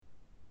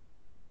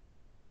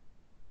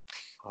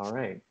All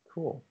right,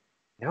 cool.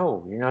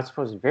 No, you're not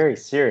supposed to be very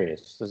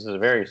serious. This is a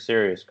very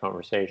serious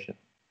conversation,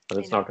 but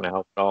I it's not know. going to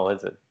help at all,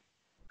 is it?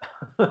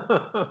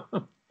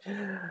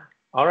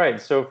 All right,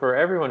 so for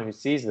everyone who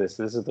sees this,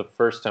 this is the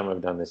first time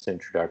I've done this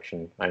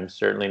introduction. I'm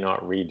certainly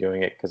not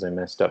redoing it because I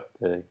messed up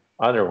the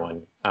other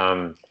one.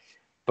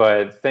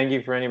 But thank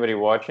you for anybody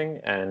watching,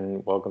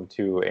 and welcome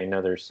to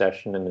another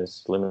session in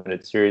this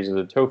limited series of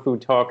the Tofu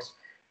Talks,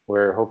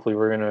 where hopefully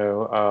we're going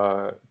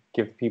to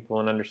give people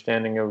an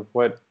understanding of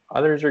what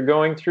others are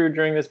going through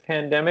during this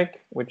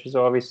pandemic, which is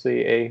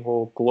obviously a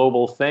whole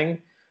global thing.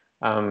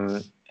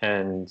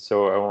 And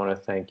so I want to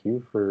thank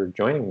you for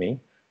joining me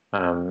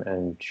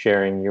and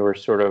sharing your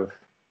sort of,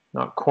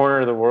 not corner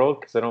of the world,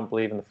 because I don't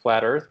believe in the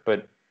flat earth,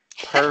 but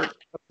part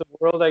of the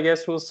world, I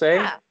guess we'll say.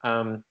 Yeah.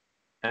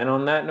 And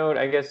on that note,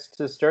 I guess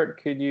to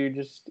start, could you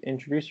just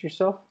introduce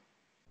yourself?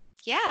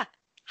 Yeah.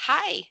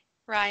 Hi,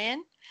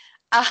 Ryan.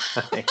 Uh,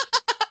 Hi.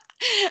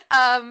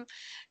 um,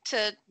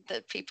 to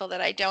the people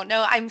that I don't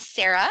know, I'm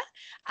Sarah.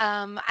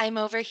 I'm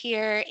over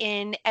here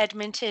in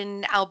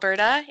Edmonton,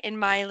 Alberta, in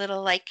my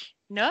little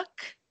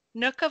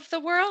nook of the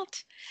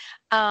world.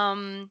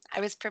 I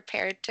was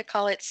prepared to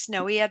call it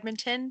snowy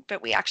Edmonton,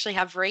 but we actually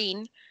have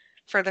rain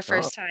for the Oh,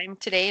 first time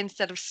today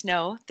instead of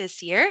snow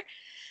this year.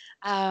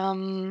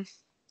 Um,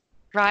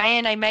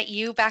 Ryan, I met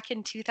you back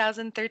in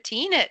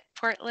 2013 at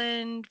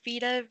Portland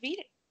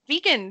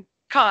Vegan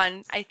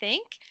Con, I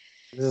think.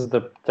 this is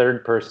the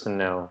third person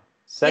now. Yeah.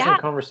 Second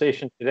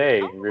conversation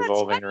today Oh, that's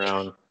revolving funny.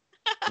 around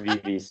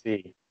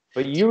VVC.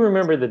 But Do you you,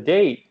 remember the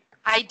date.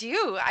 I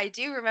do. I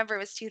do remember it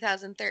was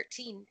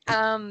 2013.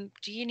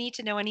 Do you need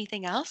to know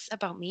anything else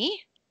about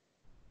me?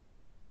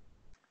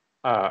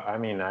 I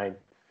mean, I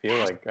feel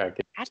Yes, like I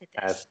could added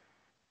ask this.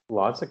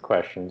 lots of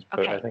questions,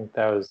 but I Okay. think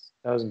that was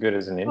good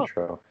as an Cool.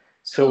 intro.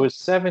 So it Cool. was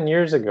 7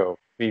 years ago,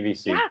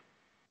 VVC. Yeah.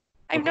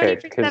 I've known you Okay,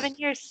 for because 7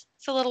 years.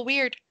 It's a little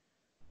weird.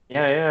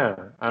 yeah.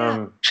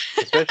 Yeah.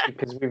 Especially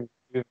because we've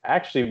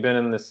actually been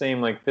in the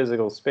same like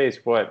physical space.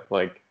 What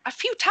like A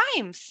few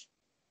times.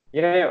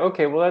 yeah.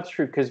 Okay, well that's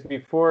true. Because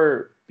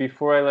before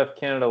I left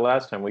Canada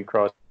last time, we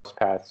crossed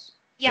paths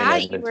in Yeah,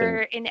 you Edmonton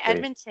were in space.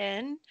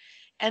 Edmonton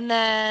and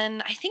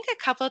then I think a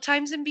couple of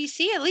times in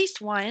BC, at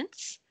least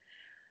once.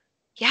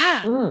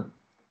 Yeah. Hmm,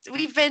 that's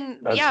We've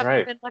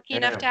right. been lucky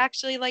enough Yeah, to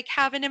actually like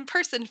have an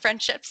in-person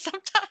friendship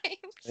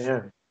sometimes.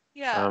 yeah.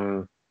 Yeah.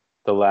 Um,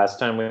 the last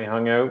time we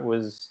hung out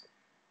was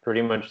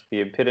pretty much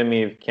the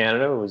epitome of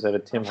Canada. It was at a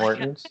Oh Tim my God.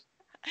 Hortons.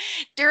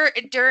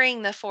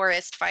 During the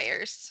forest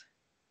fires.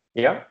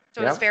 Yep,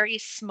 So it was yep. very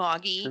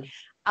smoggy.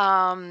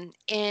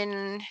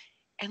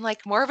 In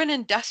like more of an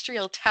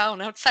industrial town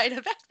outside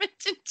of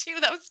Edmonton too.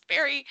 That was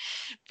very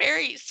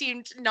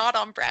seemed not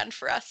on brand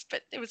for us,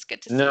 but it was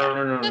good to see you. No,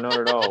 no, no, not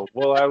at all.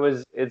 Well,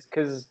 it's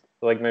because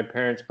like my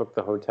parents booked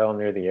the hotel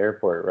near the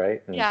airport,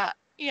 right? And Yeah,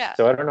 yeah.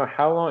 so I don't know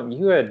how long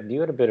you had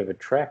a bit of a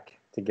trek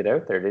to get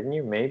out there, didn't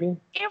you? Maybe?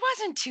 It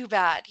wasn't too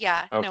bad.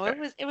 Yeah. No,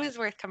 Okay. it was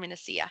worth coming to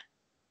see you.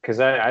 Because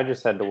I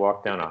just had to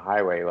walk down a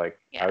highway. Like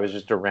Yeah. I was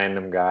just a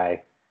random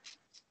guy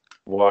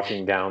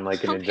walking down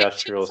like an So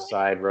industrial it's like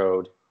side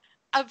road.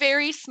 a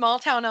very small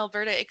town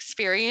Alberta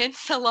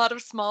experience. A lot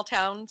of small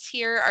towns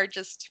here are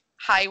just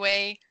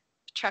highway,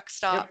 truck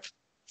stop, Yep.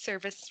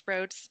 service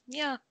roads.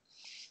 Yeah,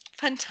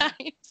 fun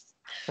times.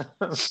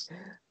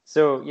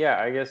 So yeah,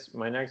 I guess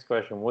my next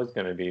question was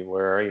going to be,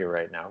 where are you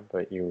right now?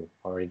 But you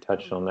already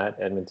touched on that,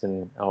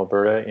 Edmonton,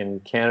 Alberta, in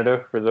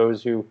Canada. For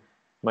those who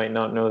might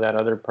not know that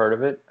other part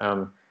of it,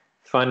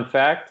 fun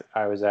fact: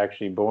 I was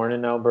actually born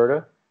in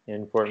Alberta,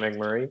 in Fort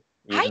McMurray,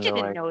 I even though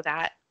didn't I know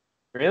that.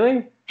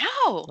 really.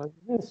 No. Look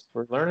at this,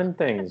 we're learning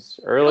things.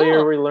 Earlier,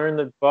 Cool. we learned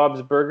that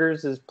Bob's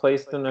Burgers is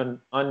placed in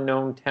an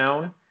unknown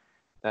town.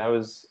 That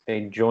was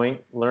a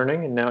joint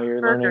learning, and now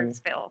you're learning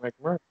Burgersville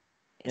McMurray.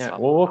 is Yeah,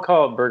 what. well, we'll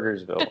call it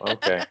Burgersville.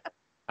 Okay.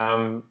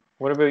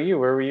 What about you?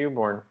 Where were you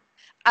born?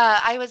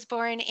 I was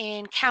born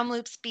in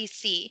Kamloops,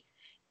 BC.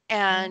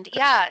 And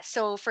yeah,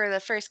 so for the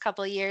first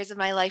couple of years of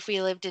my life,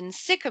 we lived in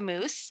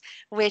Sicamous,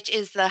 which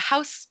is the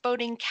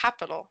houseboating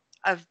capital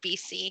of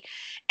BC.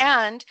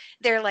 And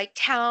their like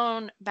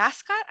town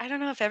mascot, I don't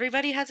know if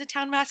everybody has a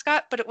town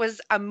mascot, but it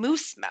was a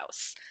moose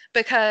mouse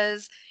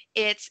because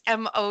it's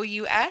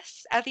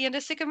MOUS at the end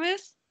of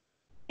Sicamous.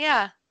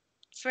 Yeah,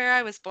 it's where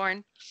I was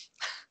born.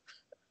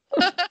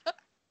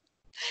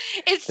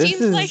 It This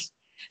is,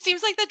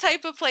 seems like the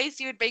type of place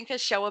you would make a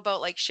show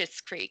about like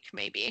Schitt's Creek,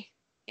 maybe.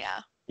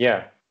 Yeah,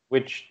 yeah,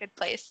 which good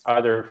place.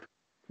 other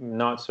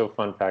not so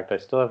fun fact I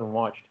still haven't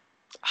watched.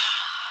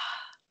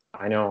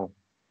 I know.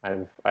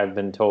 I've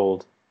been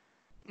told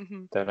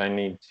hmm that I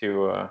need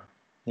to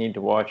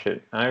watch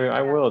it. I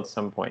Yeah, will at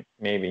some point,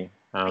 maybe.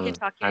 I can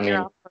talk your I ear mean,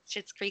 off about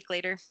Schitt's Creek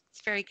later.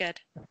 It's very good.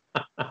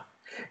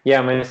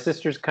 yeah, my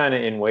sister's kind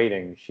of in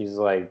waiting. She's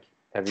like,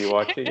 "Have you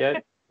watched it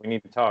yet? We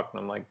need to talk." And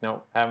I'm like,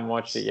 "No, haven't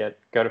watched it yet.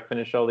 Got to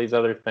finish all these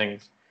other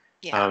things."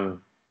 Yeah.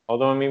 Um,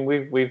 although I mean,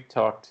 we've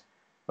talked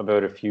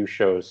about a few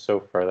shows so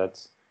far.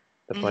 That's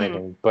the funny hmm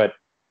thing. But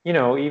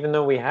even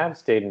though we have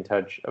stayed in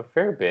touch a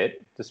fair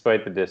bit,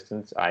 despite the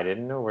distance, I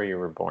didn't know where you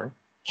were born.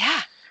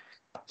 Yeah.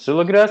 So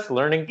look at us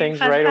learning Being things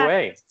fun right facts.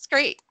 away. It's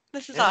great.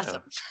 This is Yeah.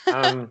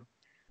 awesome.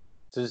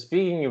 So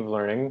speaking of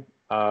learning,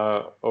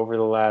 over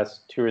the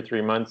last 2 or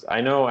 3 months,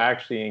 I know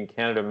actually in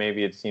Canada,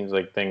 maybe it seems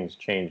like things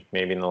changed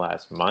maybe in the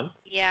last month.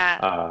 Yeah.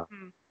 Uh,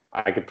 Mhm.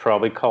 I could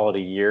probably call it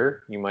a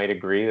year. You might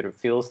agree that it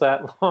feels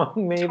that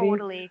long, maybe.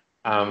 Totally.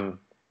 Mhm. Um,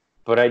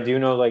 but I do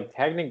know, like,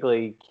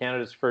 technically,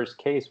 Canada's first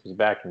case was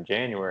back in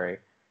January,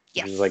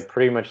 which is Yes. like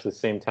pretty much the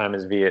same time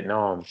as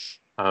Vietnam.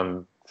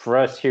 For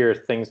us here,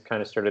 things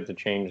kind of started to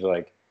change,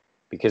 like,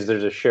 because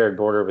there's a shared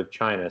border with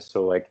China.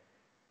 So, like,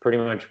 pretty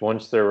much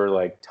once there were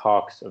like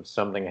talks of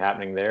something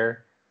happening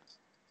there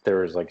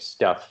was like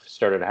stuff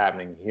started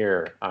happening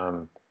here.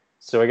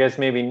 So I guess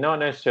maybe not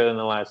necessarily in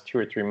the last 2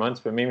 or 3 months,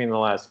 but maybe in the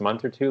last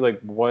month or two,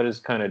 like what has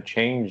kind of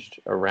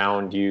changed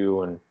around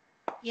you and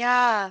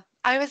Yeah,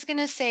 I was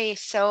gonna say,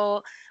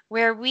 so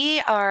where we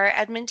are,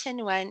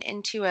 Edmonton went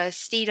into a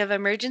state of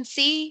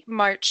emergency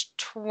March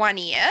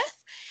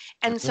 20th.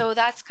 And Mhm, so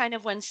that's kind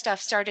of when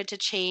stuff started to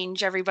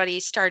change. Everybody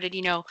started,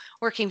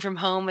 working from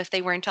home if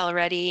they weren't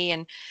already,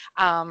 and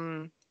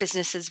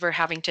businesses were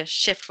having to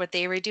shift what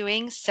they were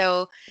doing.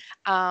 So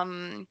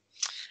um,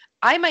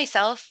 I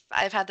myself,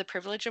 I've had the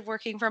privilege of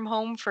working from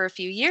home for a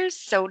few years,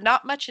 so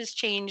not much has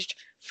changed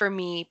for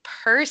me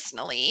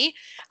personally.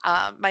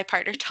 My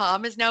partner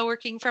Tom is now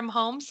working from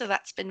home, so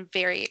that's been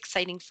very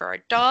exciting for our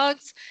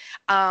dogs.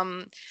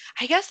 Um,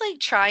 I guess like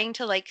trying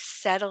to like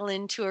settle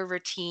into a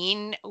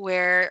routine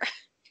where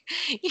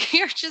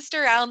you're just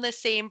around the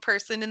same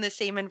person in the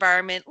same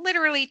environment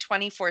literally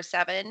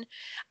 24/7.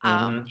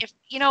 mhm,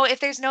 If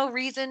there's no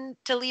reason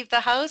to leave the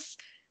house,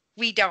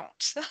 we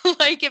don't.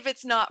 Like if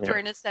it's not for yeah.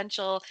 an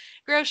essential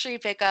grocery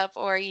pickup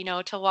or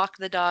to walk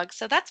the dog.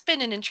 So that's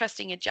been an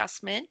interesting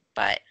adjustment,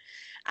 but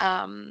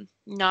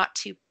not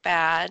too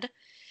bad.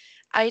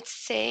 I'd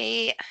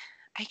say,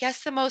 I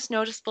guess the most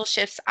noticeable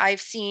shifts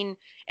I've seen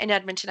in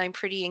Edmonton, I'm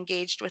pretty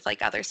engaged with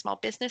like other small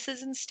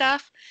businesses and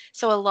stuff.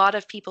 So a lot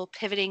of people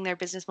pivoting their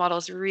business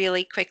models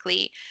really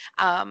quickly,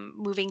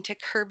 moving to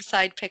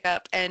curbside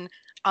pickup and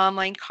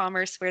online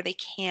commerce where they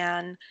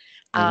can.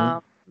 Mhm,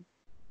 Um,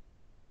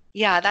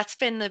 yeah, that's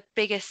been the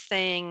biggest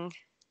thing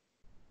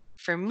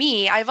for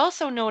me. I've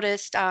also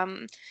noticed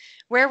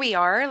where we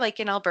are, like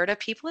in Alberta,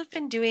 people have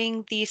been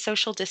doing the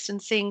social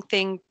distancing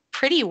thing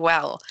pretty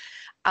well.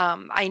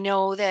 I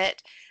know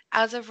that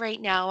as of right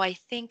now, I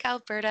think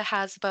Alberta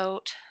has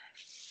about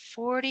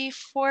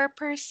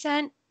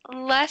 44%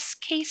 less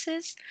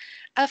cases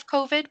of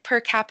COVID per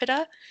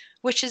capita,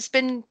 which has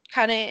been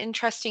kind of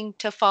interesting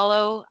to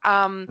follow.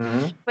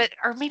 mhm. But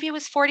or maybe it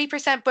was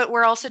 40%, but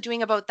we're also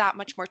doing about that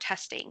much more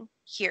testing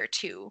here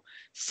too.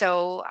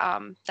 So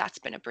that's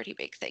been a pretty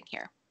big thing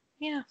here.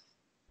 Yeah.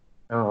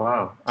 Oh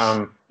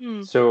wow.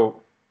 Hmm.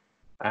 So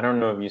I don't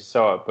know if you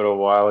saw it, but a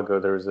while ago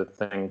there was a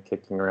thing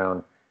kicking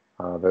around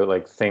about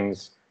like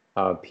things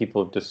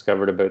people have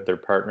discovered about their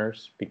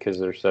partners because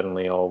they're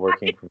suddenly all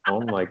working from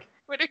home.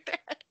 Twitter thread.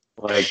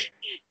 Like,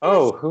 It was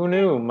oh, who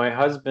knew? My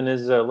husband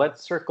is.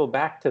 Let's circle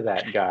back to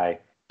that guy.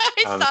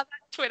 I Um, saw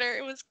that Twitter.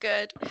 It was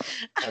good.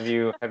 have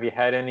you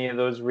had any of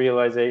those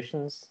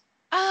realizations?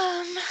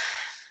 Um,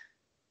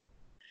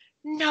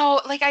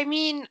 no, like I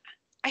mean,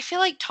 I feel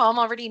like Tom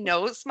already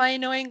knows my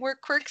annoying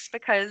work quirks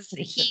because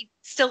he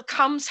still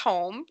comes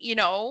home,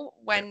 Yeah.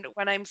 when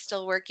I'm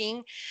still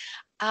working.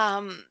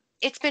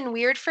 It's been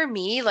weird for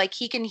me. Like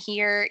he can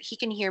hear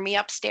me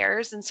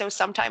upstairs, and so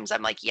sometimes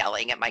I'm like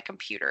yelling at my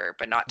computer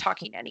but not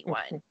talking to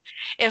anyone.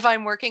 If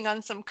I'm working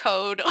on some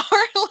code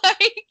or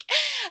like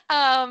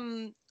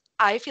um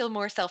I feel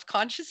more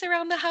self-conscious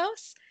around the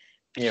house.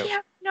 But he Yeah.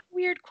 has no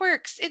weird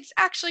quirks. It's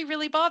actually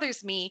really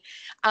bothers me.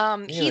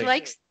 Um, he Really?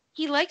 likes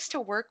he likes to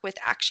work with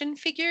action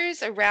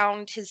figures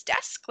around his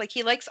desk. Like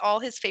he likes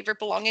all his favorite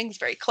belongings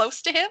very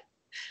close to him.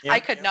 I Yeah.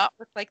 could not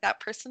work like that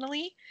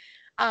personally.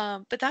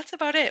 But that's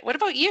about it. What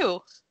about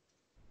you?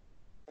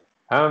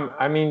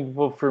 I mean,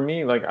 well, for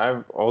me, like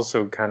I've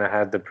also kind of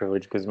had the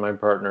privilege because my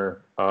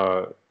partner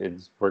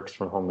is works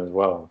from home as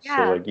well. So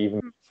Yeah. like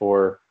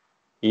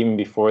even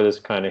before this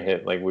kind of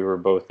hit, like we were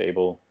both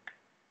able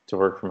to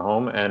work from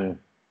home, and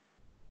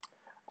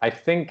I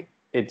think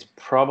it's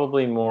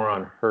probably more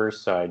on her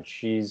side.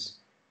 She's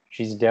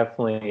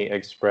definitely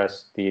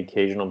expressed the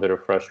occasional bit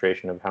of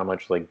frustration of how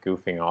much like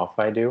goofing off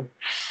I do.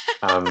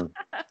 Um,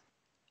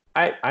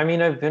 I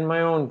mean I've been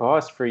my own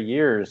boss for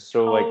years,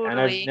 so like and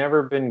I've Totally.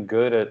 never been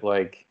good at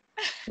like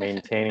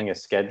maintaining a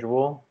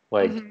schedule.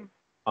 Like Hmm.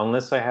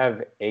 unless I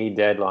have a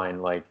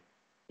deadline, like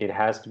it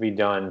has to be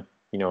done,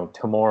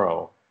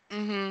 tomorrow,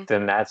 Hmm.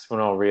 then that's when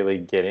I'll really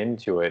get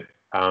into it.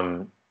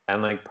 And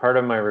like part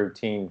of my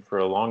routine for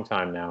a long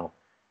time now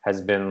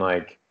has been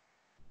like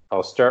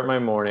I'll start my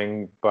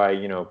morning by,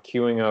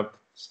 queuing up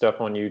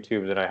stuff on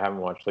YouTube that I haven't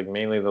watched, like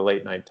mainly the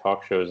late night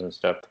talk shows and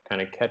stuff to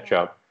kind of catch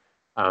Yeah. up.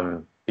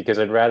 Because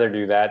I'd rather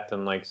do that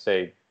than like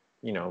say,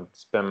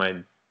 spend my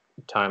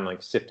time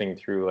like sifting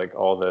through like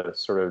all the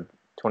sort of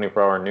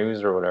 24-hour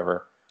news or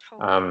whatever.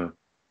 Totally. Um,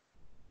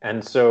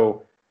 and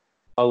so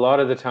a lot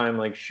of the time,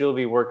 like she'll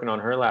be working on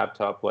her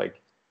laptop, like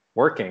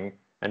working,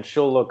 and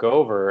she'll look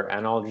over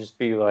and I'll just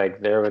be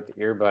like there with the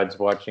earbuds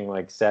watching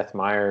like Seth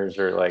Meyers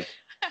or like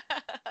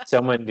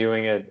someone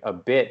doing a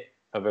bit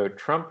about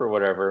Trump or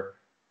whatever.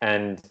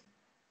 And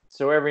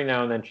so every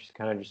now and then she's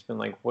kind of just been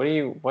like,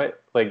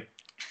 what, like,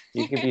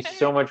 you could be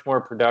so much more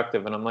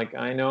productive. And I'm like,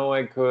 I know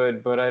I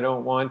could, but I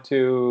don't want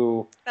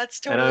to. That's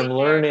And totally I'm fair.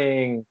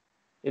 learning.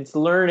 It's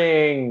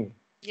learning.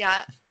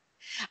 Yeah.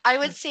 I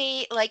would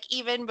say, like,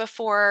 even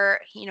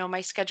before,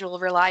 my schedule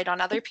relied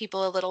on other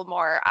people a little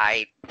more,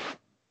 I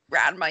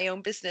ran my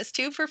own business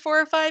too for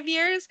 4 or 5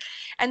 years.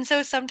 And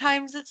so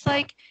sometimes it's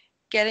like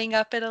getting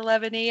up at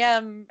 11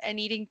 a.m. and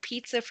eating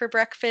pizza for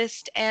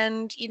breakfast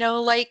and,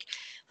 like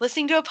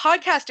listening to a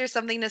podcast or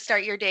something to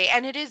start your day.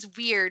 And it is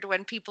weird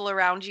when people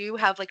around you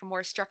have like a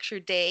more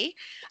structured day.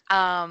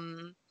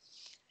 Um,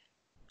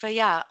 but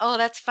yeah, oh,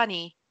 that's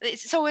funny.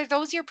 So are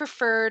those your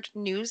preferred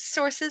news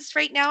sources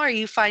right now? Are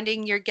you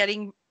finding you're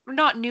getting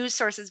not news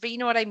sources, but you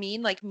know what I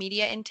mean, like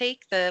media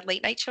intake, the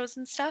late night shows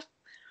and stuff?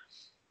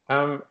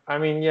 I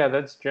mean, yeah,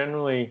 that's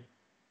generally,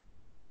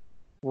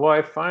 well,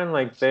 I find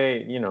like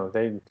they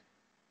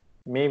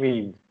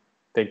maybe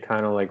they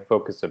kind of like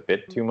focus a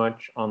bit too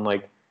much on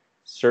like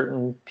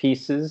certain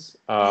pieces.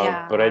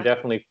 But I Yeah.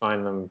 definitely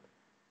find them,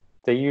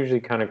 they usually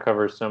kind of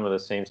cover some of the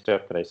same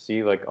stuff that I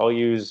see. Like I'll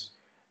use,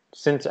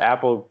 since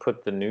Apple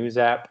put the news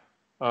app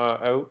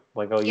out,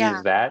 like I'll use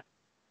Yeah. that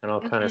and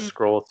I'll kind of Hmm.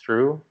 scroll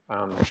through.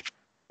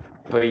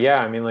 But yeah,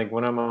 I mean, like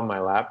when I'm on my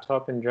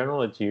laptop in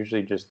general, it's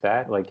usually just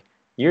that. Like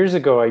years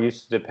ago, I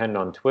used to depend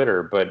on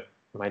Twitter, but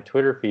my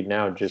Twitter feed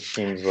now just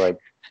seems like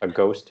a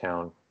ghost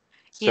town.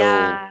 So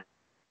Yeah.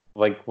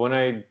 like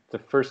the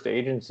first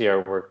agency I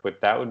worked with,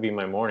 that would be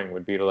my morning,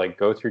 would be to like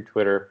go through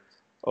Twitter,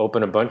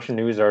 open a bunch of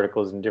news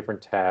articles in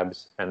different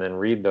tabs, and then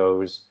read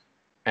those,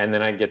 and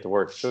then I'd get to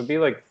work. So it'd be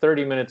like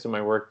 30 minutes of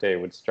my workday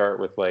would start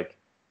with like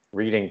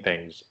reading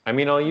things. I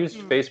mean, I'll use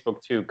Mhm.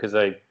 Facebook too, because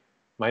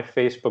my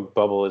Facebook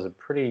bubble is a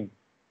pretty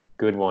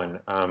good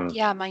one.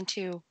 Yeah, mine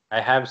too.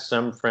 I have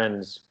some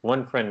friends,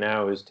 one friend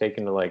now who's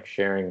taken to like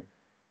sharing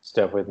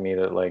stuff with me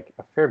that like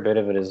a fair bit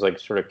of it is like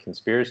sort of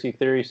conspiracy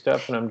theory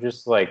stuff, and I'm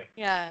just like,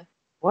 Yeah.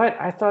 what?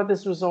 I thought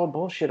this was all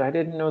bullshit. I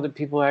didn't know that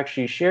people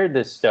actually shared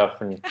this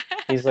stuff. And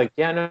he's like,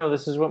 yeah, no,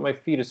 this is what my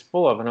feed is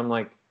full of. And I'm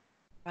like,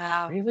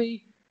 Wow.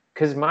 really?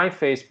 Because my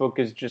Facebook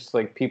is just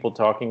like people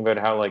talking about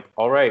how like,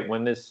 all right,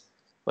 when this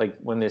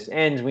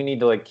ends, we need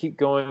to like keep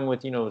going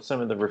with,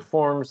 some of the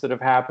reforms that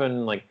have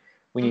happened. Like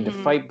we need to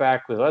Hmm. fight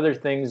back with other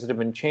things that have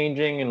been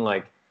changing. And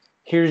like,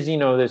 here's,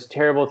 this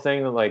terrible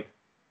thing that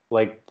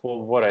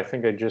well, what I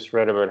think I just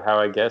read about how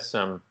I guess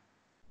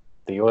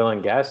the oil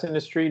and gas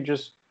industry,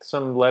 just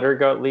some letter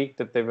got leaked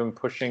that they've been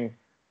pushing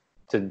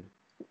to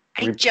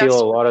I repeal a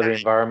just read lot of the that.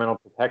 environmental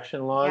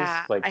protection laws.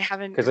 Yeah, Like, I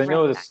haven't because I read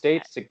know the that yet.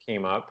 states it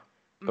came up,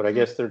 but I Hmm.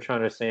 guess they're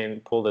trying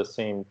to pull the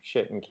same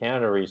shit in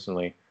Canada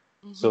recently.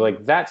 So Hmm.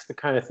 like that's the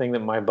kind of thing that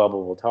my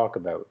bubble will talk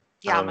about.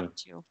 Yeah, mine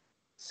too.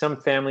 Some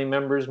family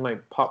members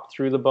might pop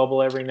through the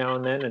bubble every now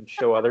and then and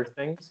show other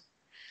things,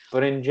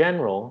 but in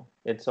general,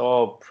 it's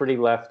all pretty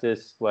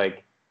leftist,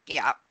 like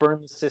Yeah.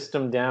 burn the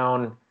system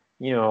down,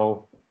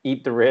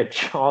 eat the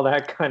rich, all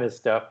that kind of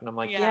stuff. And I'm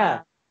like, yeah,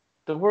 Yeah.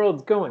 the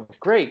world's going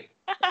great.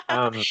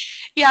 Um,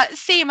 Yeah,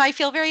 same. I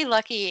feel very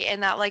lucky in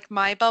that like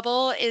my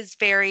bubble is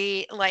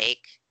very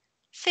like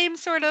same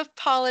sort of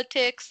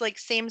politics, like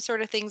same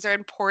sort of things are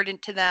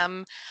important to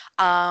them.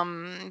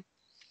 Um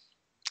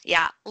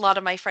yeah, a lot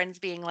of my friends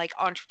being like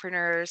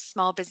entrepreneurs,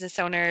 small business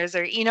owners,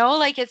 or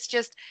like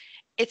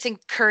it's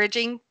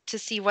encouraging to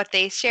see what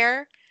they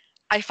share.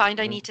 I find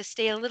I need to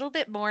stay a little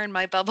bit more in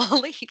my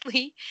bubble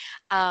lately.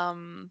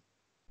 Um,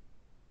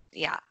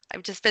 yeah,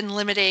 I've just been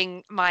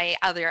limiting my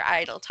other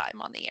idle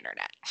time on the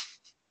internet.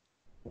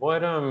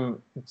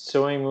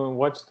 so I mean,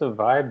 what's the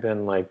vibe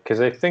been like? Because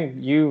I think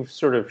you've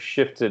sort of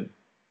shifted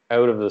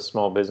out of the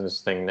small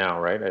business thing now,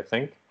 right? I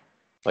think,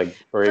 like,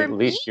 or For at me,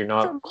 least you're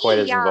for not quite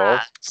me, as yeah.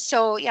 involved.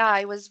 So yeah,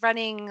 I was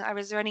running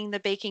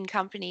the baking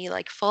company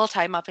like full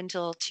time up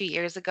until 2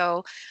 years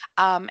ago.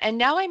 And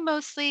now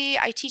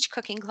I teach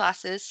cooking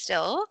classes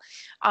still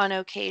on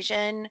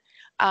occasion.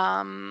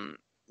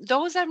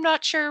 Those I'm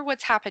not sure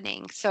what's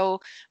happening.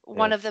 So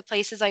one Yeah. of the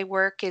places I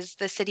work is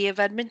the city of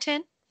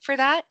Edmonton for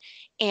that.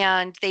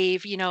 And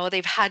they've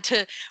had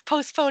to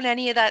postpone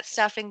any of that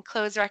stuff and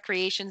close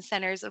recreation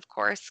centers, of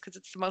course, because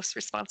it's the most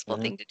responsible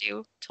Hmm. thing to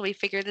do till we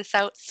figure this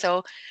out.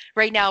 So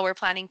right now we're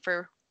planning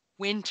for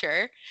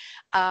winter.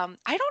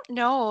 I don't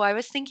know. I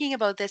was thinking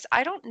about this.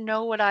 I don't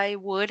know what I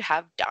would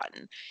have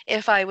done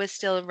if I was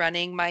still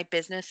running my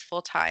business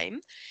full time.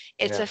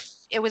 Yeah.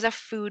 It was a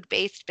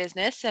food-based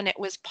business and it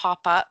was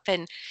pop up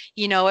and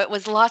it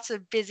was lots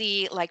of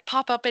busy like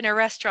pop up in a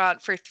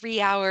restaurant for 3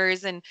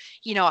 hours and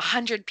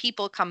 100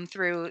 people come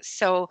through.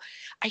 So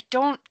I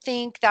don't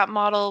think that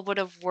model would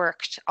have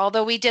worked.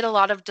 Although we did a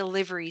lot of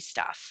delivery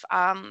stuff,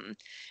 Hmm.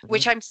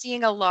 which I'm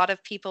seeing a lot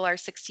of people are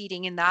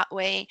succeeding in that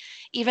way.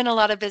 Even a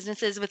lot of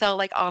businesses without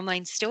like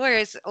online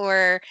stores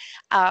or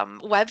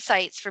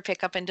websites for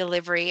pickup and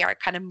delivery are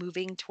kind of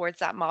moving towards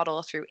that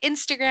model through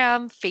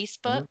Instagram,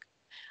 Facebook. Hmm.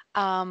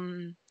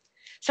 Um,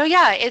 So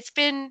yeah, it's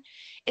been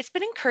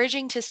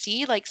encouraging to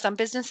see like some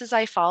businesses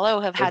I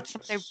follow have had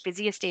some of their It's,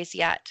 busiest days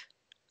yet.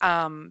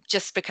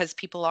 Just because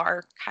people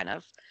are kind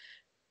of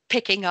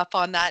picking up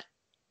on that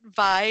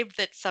vibe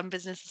that some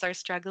businesses are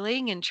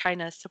struggling and trying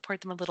to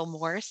support them a little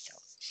more. So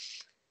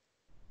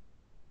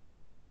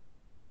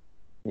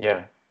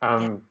yeah.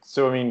 yeah.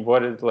 So I mean,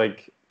 what is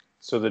like,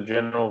 so the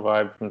general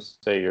vibe from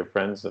say your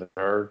friends that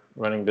are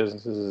running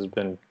businesses has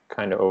been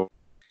kind of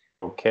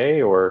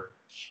okay, or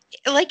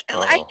Like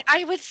I, oh,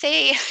 I would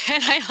say,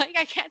 and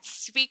I can't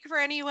speak for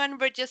anyone,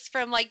 but just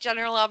from like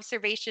general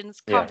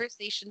observations, yeah.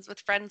 conversations with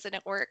friends and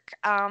at work,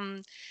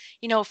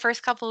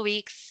 first couple of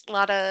weeks,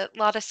 lot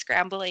of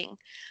scrambling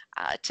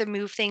to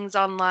move things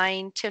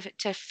online,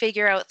 to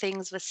figure out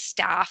things with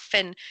staff,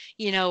 and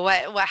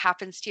what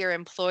happens to your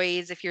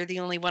employees if you're the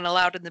only one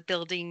allowed in the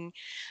building,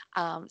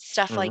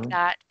 stuff like Hmm.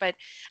 that. But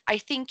I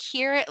think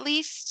here, at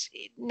least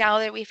now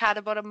that we've had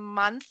about a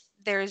month,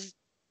 there's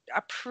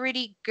a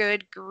pretty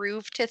good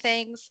groove to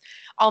things.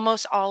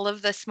 Almost all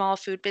of the small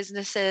food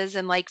businesses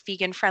and like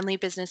vegan friendly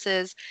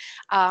businesses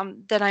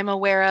that I'm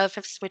aware of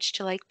have switched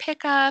to like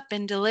pickup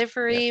and Yeah.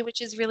 delivery,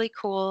 which is really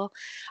cool.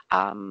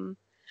 Um,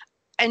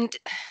 and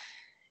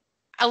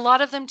a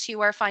lot of them too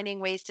are finding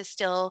ways to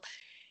still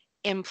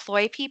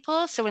employ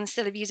people. So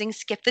instead of using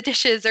Skip the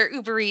Dishes or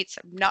Uber Eats,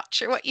 I'm not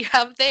sure what you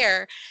have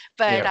there,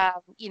 but Yeah.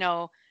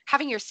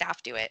 having your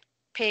staff do it,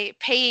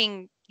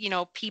 paying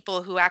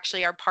people who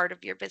actually are part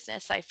of your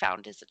business, I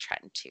found is a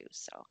trend too.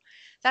 So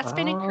that's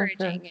been Oh, okay.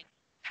 encouraging and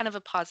kind of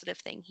a positive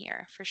thing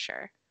here for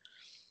sure.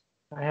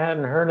 I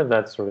hadn't heard of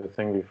that sort of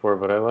thing before,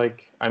 but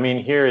I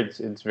mean, here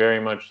it's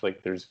very much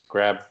like there's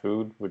Grab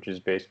Food, which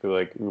is basically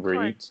like Of Uber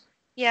course. Eats,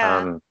 Yeah.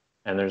 um,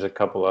 and there's a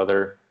couple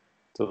other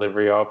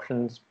delivery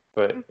options.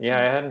 But yeah,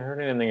 I Mhm. hadn't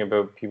heard anything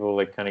about people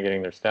like kind of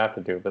getting their staff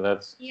to do it,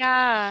 but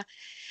Yeah.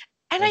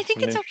 And I that's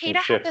think some it's okay interesting to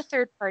have the shifts.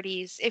 third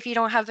parties if you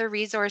don't have the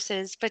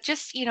resources, but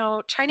just,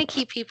 trying to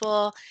keep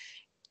people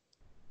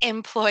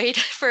employed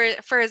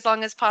for as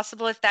long as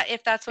possible if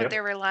that's what Yep.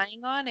 they're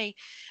relying on,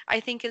 I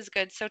think is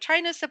good. So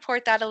trying to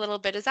support that a little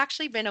bit has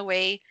actually been a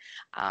way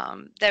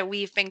that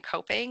we've been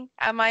coping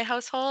at my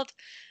household.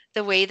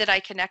 The way that I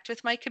connect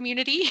with my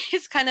community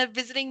is kind of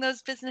visiting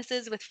those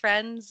businesses with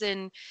friends,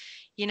 and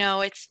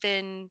it's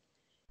been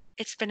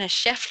a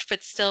shift,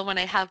 but still when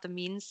I have the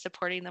means,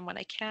 supporting them when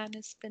I can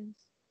has been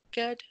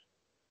good.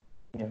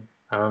 Yeah.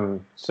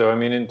 So I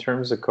mean, in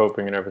terms of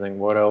coping and everything,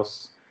 what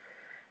else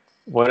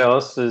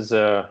is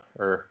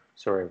or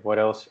sorry, what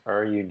else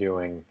are you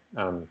doing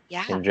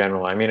Yeah. in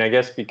general? I mean, I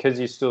guess because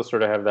you still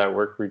sort of have that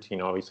work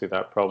routine, obviously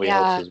that probably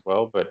helps Yeah. as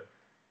well, but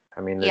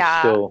I mean,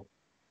 Yeah.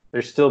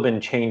 there's still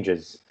been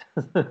changes,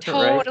 right?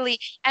 Totally.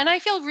 And I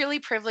feel really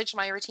privileged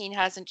my routine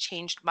hasn't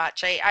changed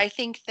much. I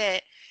think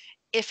that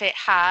if it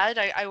had,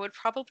 I would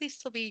probably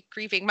still be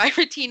grieving my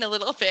routine a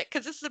little bit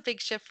because this is a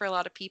big shift for a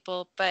lot of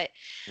people. But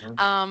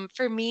Mhm.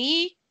 for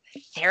me,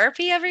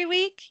 therapy every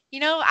week,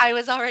 I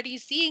was already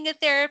seeing a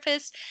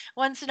therapist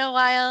once in a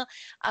while.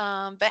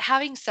 But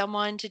having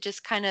someone to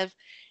just kind of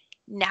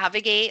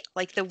navigate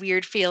like the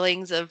weird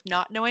feelings of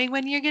not knowing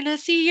when you're going to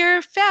see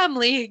your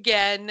family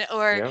again,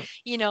 or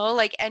Yeah.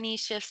 like any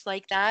shifts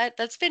like that,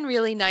 that's been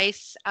really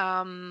nice.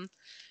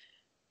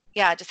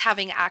 Yeah, just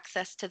having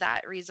access to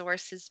that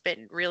resource has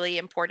been really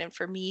important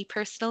for me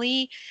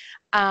personally.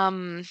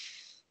 um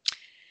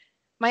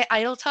my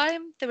idle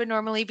time that would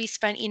normally be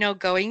spent,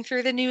 going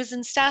through the news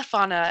and stuff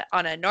on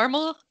a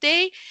normal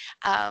day,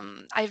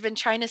 I've been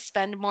trying to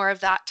spend more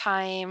of that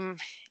time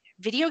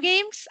video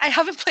games. I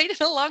haven't played in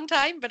a long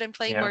time, but I'm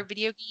playing Yeah. more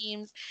video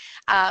games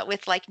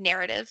with like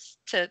narratives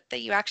that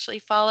you actually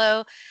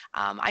follow.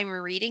 I'm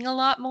reading a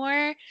lot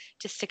more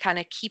just to kind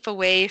of keep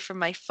away from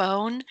my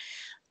phone.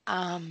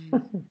 Um,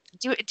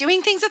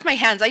 doing things with my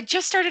hands. I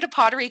just started a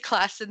pottery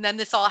class and then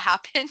this all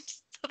happened.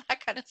 So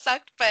that kind of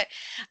sucked. But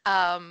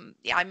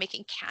yeah, I'm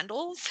making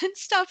candles and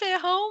stuff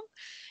at home.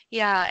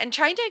 Yeah, and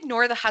trying to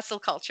ignore the hustle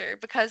culture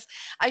because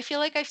I feel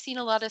like I've seen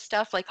a lot of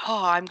stuff like,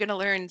 oh, I'm going to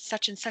learn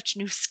such and such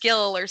new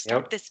skill or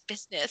start Yep. this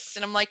business.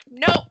 And I'm like,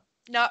 nope,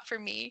 not for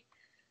me.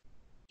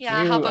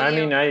 Yeah, how about I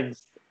you? mean,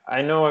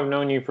 I know I've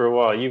known you for a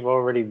while.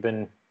 You've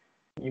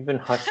been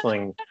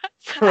hustling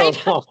for I a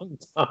know. long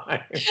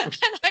time.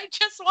 And I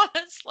just want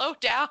to slow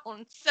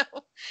down. So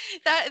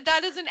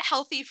that isn't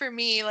healthy for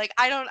me. Like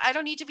I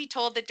don't need to be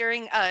told that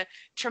during a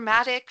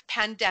traumatic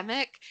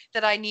pandemic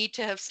that I need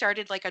to have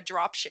started like a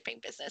drop shipping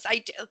business.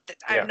 I'm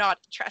Yeah. not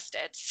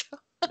interested. So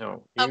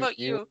No, how about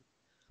you?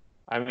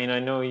 I mean, I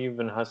know you've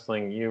been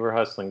hustling, you were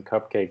hustling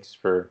cupcakes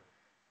for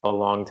a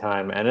long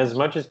time. And as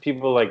much as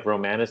people like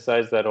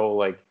romanticize that whole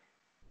like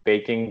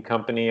baking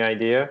company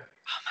idea,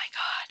 Oh my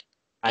God.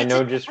 I It's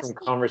know just from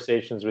exhausting.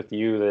 conversations with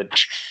you that,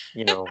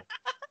 you know,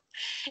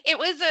 It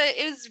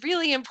was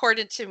really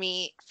important to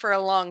me for a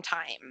long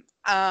time.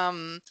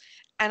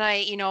 And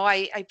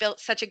I built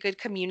such a good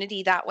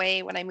community that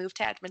way when I moved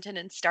to Edmonton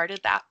and started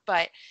that.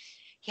 But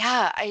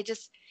yeah, I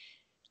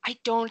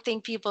don't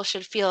think people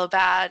should feel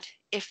bad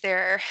if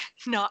they're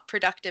not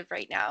productive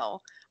right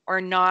now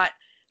or not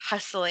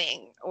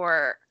hustling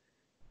or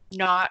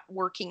not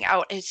working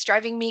out. It's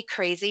driving me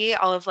crazy,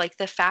 all of like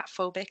the fat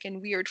phobic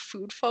and weird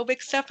food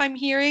phobic stuff I'm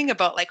hearing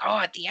about, like, oh,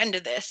 at the end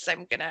of this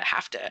I'm gonna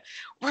have to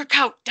work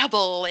out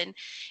double, and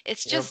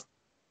it's Yep. just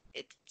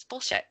it's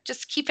bullshit.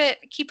 Just keep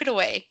it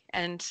away.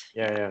 And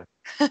Yeah,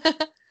 yeah.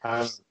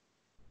 yeah.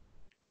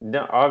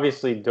 No,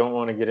 obviously don't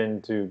want to get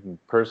into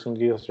personal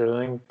deals or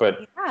anything,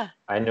 but Yeah.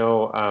 I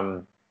know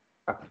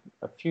a,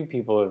 a few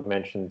people have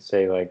mentioned,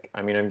 say, like,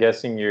 I mean, I'm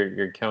guessing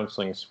your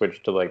counseling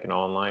switched to like an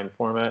online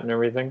format and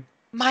everything.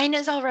 Mine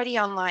is already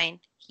online.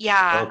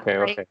 Yeah. Okay,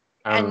 Like, okay.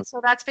 and so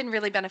that's been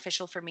really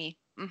beneficial for me.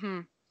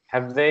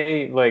 Have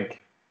they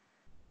like?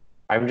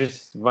 I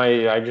just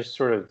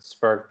sort of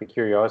sparked the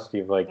curiosity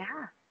of like,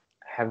 Yeah.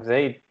 have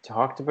they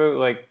talked about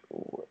like?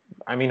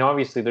 I mean,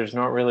 obviously, there's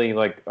not really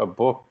like a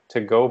book to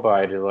go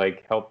by to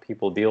like help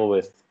people deal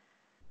with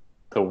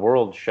the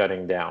world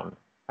shutting down.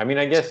 I mean,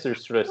 I guess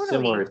there's sort of Totally.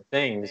 similar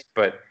things,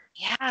 but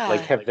like,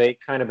 Yeah. have they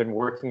kind of been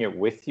working it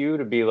with you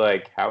to be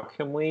like, how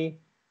can we?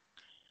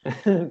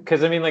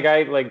 Because I mean, like,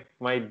 I like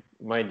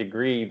my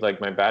degree,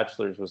 like my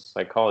bachelor's was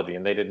psychology,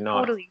 and they did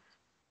not. Totally.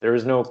 There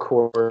was no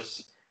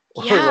course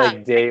or Yeah, like I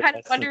day kind of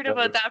lessons wondered of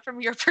about it. that from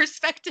your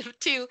perspective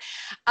too.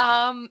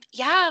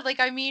 Yeah,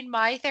 like I mean,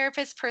 my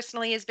therapist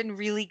personally has been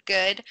really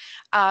good.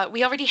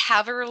 We already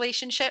have a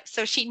relationship,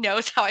 so she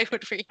knows how I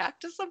would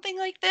react to something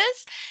like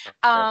this.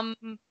 Yeah. Um,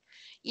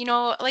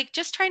 like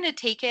just trying to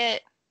take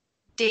it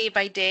day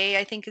by day,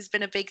 I think has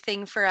been a big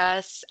thing for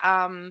us.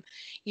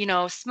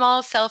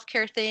 Small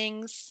self-care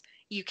things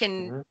you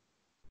can Hmm.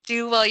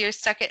 do while you're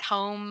stuck at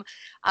home.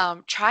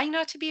 Trying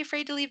not to be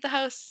afraid to leave the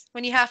house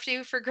when you have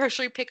to for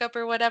grocery pickup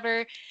or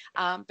whatever.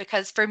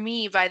 Because for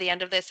me, by the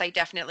end of this, I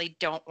definitely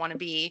don't want to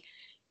be,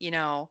 you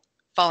know,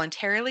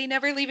 voluntarily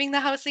never leaving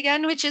the house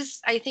again, which is,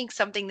 I think,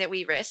 something that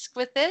we risk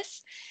with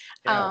this.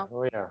 Yeah. Um,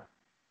 Oh, yeah.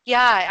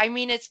 yeah, I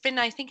mean,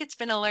 I think it's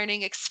been a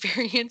learning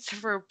experience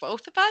for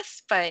both of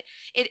us, but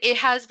it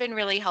has been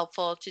really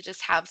helpful to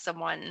just have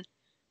someone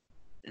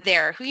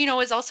there who,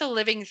 is also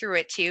living through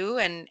it too,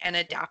 and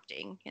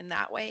adapting in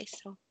that way.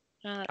 So,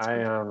 that's I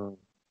been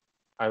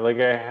I like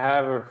I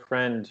have a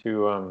friend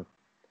who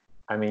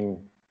I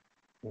mean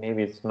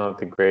maybe it's not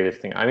the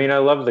greatest thing. I mean I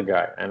love the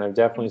guy and I've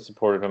definitely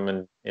supported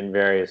him in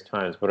various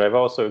times, but I've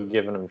also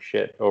given him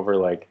shit over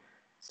like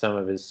some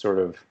of his sort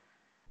of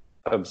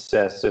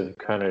obsessive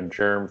kind of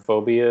germ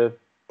phobia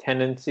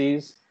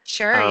tendencies.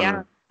 sure,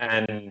 yeah.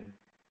 And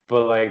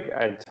but like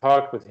I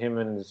talked with him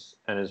and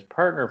his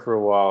partner for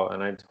a while,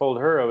 and I told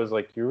her I was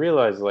like, you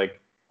realize like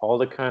all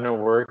the kind of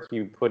work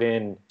you put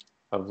in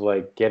of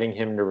like getting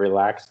him to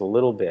relax a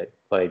little bit,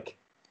 like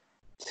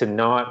to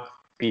not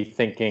be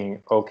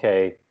thinking,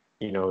 okay,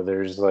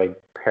 there's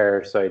like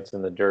parasites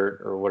in the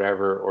dirt or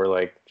whatever, or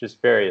like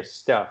just various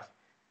stuff.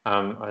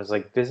 I was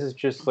like, this is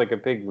just like a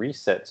big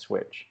reset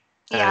switch.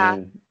 Yeah,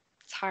 And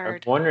it's I'm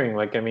hard. wondering,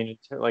 like, I mean,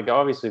 like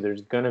obviously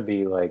there's going to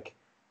be like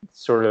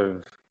sort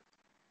of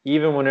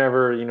even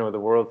whenever the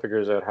world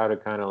figures out how to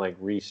kind of like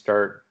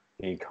restart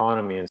the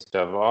economy and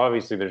stuff.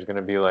 Obviously, there's going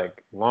to be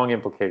like long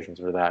implications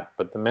for that,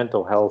 but the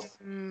mental health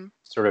Mm,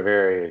 sort of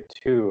area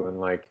too.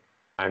 And like,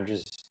 I'm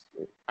just,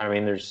 I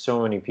mean, there's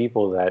so many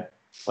people that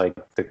like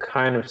the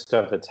kind of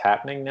stuff that's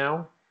happening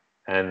now,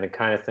 and the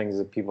kind of things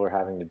that people are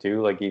having to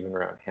do, like even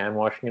around hand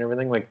washing and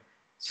everything. Like,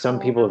 some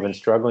people have been totally.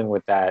 struggling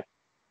with that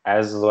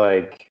as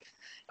like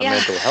a Yeah.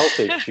 mental health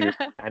issue,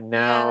 and Yeah.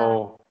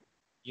 now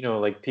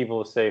like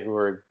people say who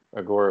are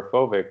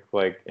agoraphobic,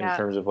 like in Yeah.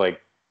 terms of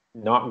like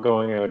not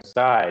going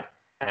outside.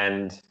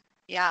 And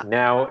Yeah.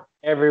 now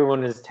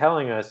everyone is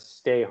telling us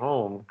stay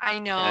home. I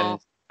know. And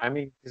I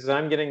mean, because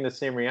I'm getting the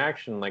same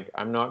reaction, like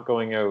I'm not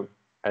going out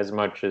as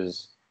much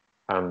as,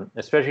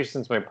 especially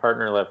since my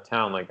partner left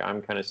town, like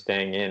I'm kind of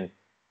staying in.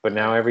 But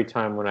now Yeah. every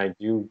time when I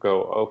do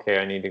go, okay,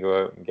 I need to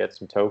go out and get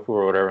some tofu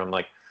or whatever, I'm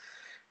like,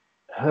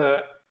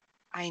 huh.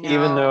 I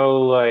Even know.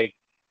 though like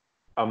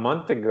a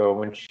month ago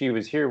when she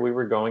was here, we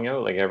were going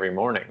out like every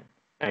morning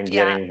and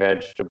Yeah. getting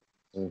vegetables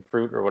and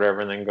fruit or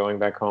whatever, and then going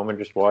back home and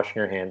just washing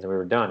our hands, and we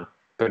were done.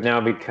 But now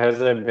because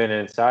I've been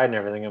inside and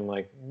everything, I'm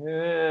like,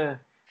 eh.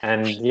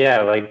 And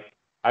yeah, like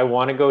I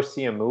want to go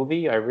see a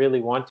movie. I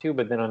really want to,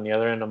 but then on the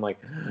other end, I'm like,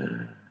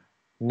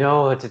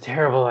 no, it's a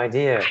terrible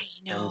idea. I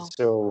And know.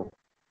 so,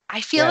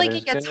 I feel yeah, like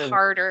it there's gets been a,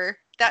 harder.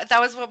 That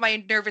was what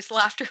my nervous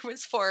laughter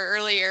was for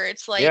earlier.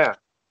 It's like, yeah.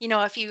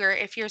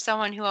 if you're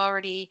someone who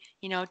already,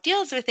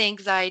 deals with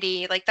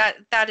anxiety, like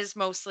that is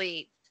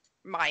mostly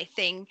my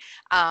thing,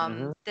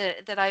 Hmm.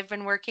 that I've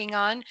been working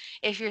on.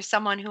 If you're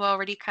someone who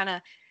already kind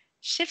of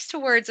shifts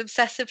towards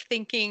obsessive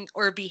thinking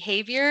or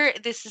behavior,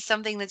 this is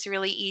something that's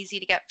really easy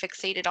to get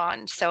fixated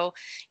on. So,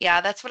 yeah,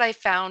 that's what I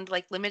found,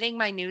 like limiting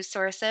my news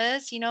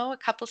sources, a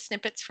couple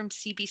snippets from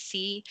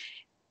CBC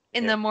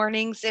in Yeah. the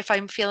mornings if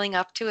I'm feeling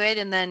up to it,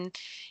 and then,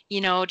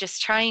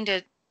 just trying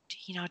to,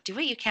 do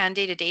what you can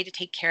day to day to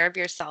take care of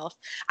yourself.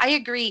 I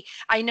agree.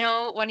 I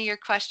know one of your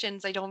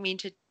questions, I don't mean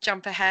to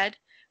jump ahead,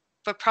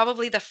 but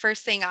probably the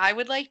first thing I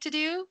would like to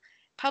do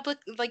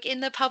like in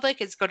the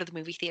public is go to the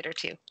movie theater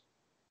too.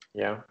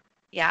 Yeah.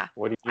 Yeah.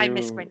 What do I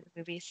miss going you, to the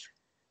movies.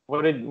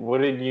 what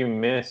did you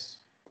miss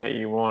that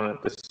you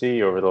wanted to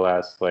see over the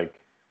last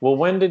well,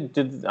 when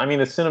did I mean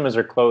the cinemas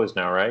are closed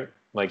now, right?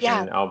 Like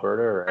Yeah. in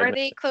Alberta or Are they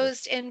Edmonton?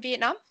 closed in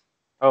Vietnam?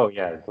 Oh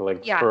yeah,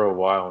 like Yeah, for a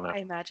while now, I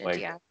imagined.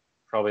 like Yeah.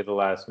 probably the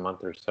last month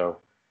or so.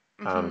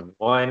 Hmm.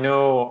 Well, I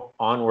know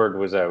Onward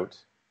was out,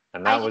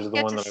 and I that was didn't the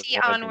get one to that I see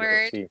wanted to go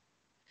Onward. see.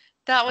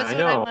 That was I what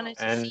I know, wanted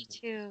to and see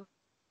too.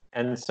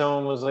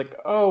 someone was like,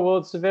 "Oh, well,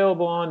 it's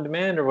available on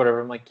demand or whatever."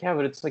 I'm like, "Yeah,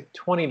 but it's like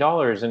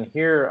 $20, and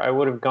here I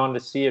would have gone to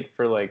see it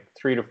for like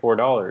 $3 to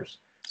 $4.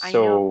 I know.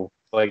 So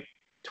like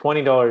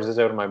 $20 is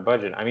out of my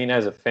budget. I mean,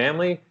 as a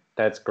family,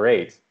 that's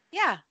great,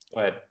 Yeah.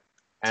 but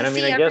To and I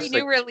mean, see I every guess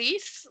new like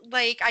release,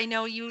 like I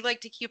know you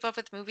like to keep up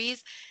with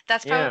movies.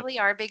 That's yeah, probably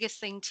our biggest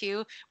thing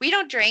too. We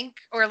don't drink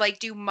or like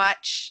do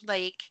much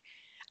like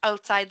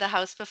outside the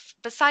house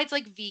besides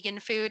like vegan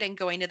food and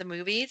going to the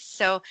movies.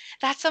 So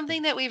that's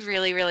something that we've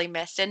really, really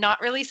missed and not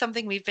really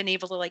something we've been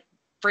able to like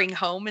bring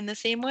home in the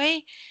same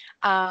way.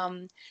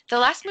 Um, the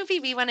last movie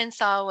we went and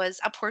saw was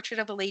A Portrait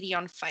of a Lady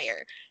on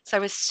Fire. So I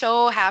was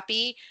so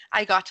happy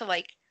I got to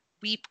like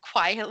weep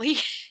quietly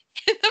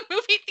in the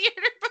movie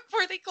theater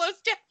before they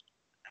closed down.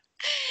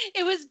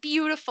 It was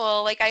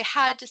beautiful. Like I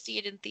had to see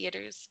it in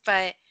theaters,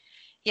 but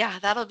yeah,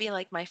 that'll be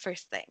like my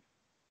first thing.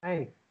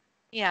 I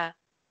Yeah.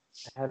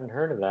 hadn't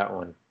heard of that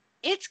one.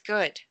 It's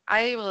good.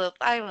 I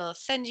will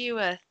send you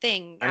a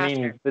thing I after.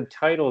 mean, the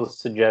title's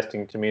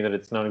suggesting to me that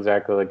it's not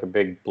exactly like a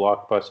big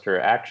blockbuster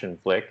action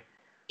flick,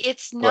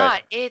 It's but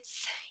not.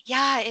 It's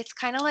yeah, it's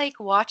kind of like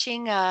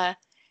watching a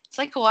it's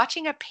like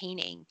watching a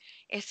painting.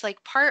 It's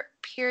like part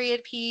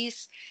period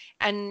piece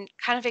and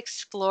kind of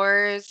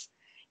explores,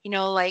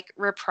 like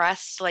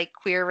repressed like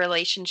queer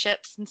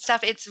relationships and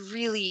stuff. It's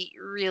really,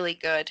 really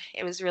good.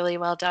 It was really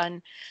well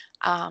done.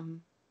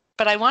 Um,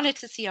 but I wanted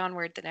to see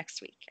Onward the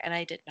next week and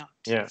I did not.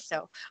 yeah.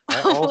 So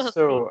I we'll see.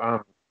 also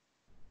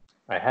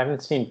I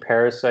haven't seen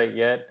Parasite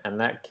yet, and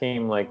that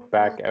came like Oh,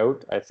 back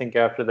out. I think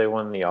after they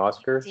won the it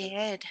Oscar,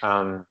 did.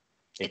 um,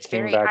 it It's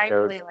came very I back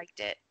out. really liked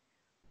it.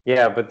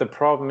 Yeah, but the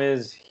problem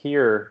is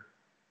here,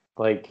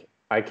 like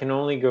I can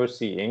only go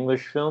see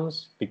English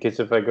films because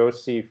if I go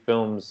see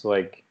films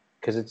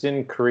because it's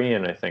in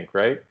Korean, I think,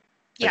 right? Like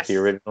the Yes.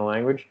 original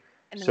language.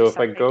 And then So with if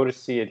I go to subtitles.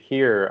 see it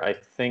here, I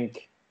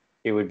think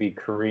it would be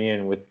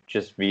Korean with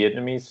just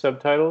Vietnamese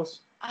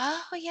subtitles.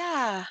 Oh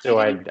yeah, I So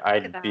didn't I'd even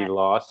think of I'd be that.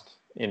 lost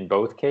in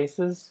both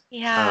cases.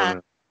 Yeah.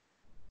 Um,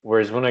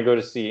 Whereas when I go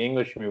to see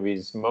English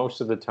movies,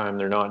 most of the time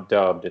they're not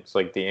dubbed. It's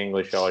like the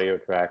English audio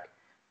track,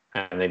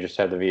 and they just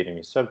have the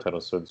Vietnamese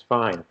subtitles, so it's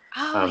fine.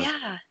 Oh Um,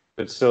 yeah.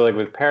 but so like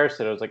with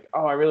Parasite, I was like,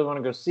 oh, I really want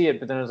to go see it,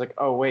 but then I was like,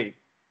 oh wait,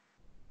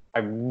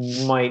 I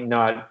might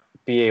not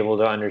be able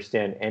to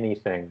understand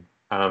anything.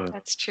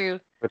 That's true.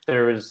 But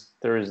there was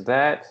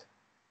that,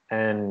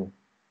 and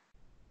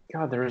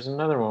God, there was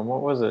another one.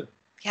 What was it?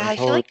 Yeah, I'm I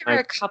feel totally like there are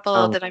blank. a couple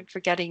Um, that I'm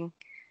forgetting.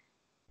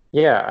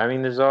 yeah, I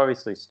mean, there's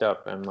obviously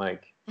stuff, and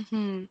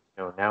Hmm.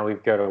 now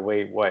we've got to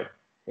wait, what,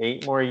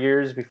 8 more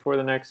years before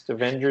the next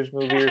Avengers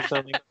movie or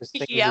something because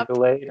things are Yep,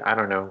 delayed. I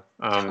don't know.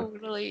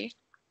 totally.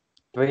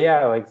 But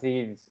yeah, like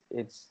it's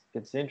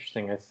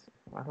interesting.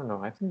 I don't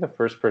know. I think the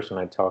first person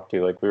I talked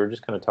to, like we were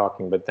just kind of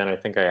talking, but then I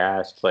think I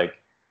asked, like,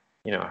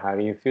 how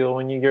do you feel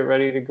when you get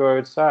ready to go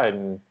outside?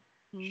 And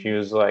she Mm,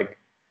 was like,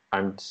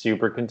 I'm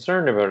super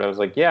concerned about it. I was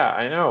like, yeah,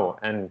 I know.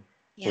 And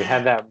we yeah.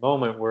 had that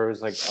moment where it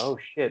was like, oh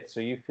shit, so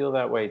you feel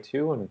that way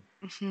too? And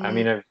I Hmm.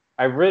 mean,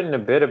 I've written a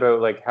bit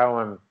about like how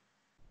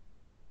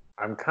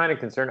I'm kind of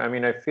concerned. I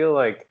mean, I feel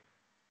like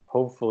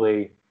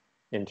hopefully,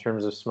 in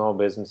terms of small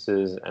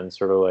businesses and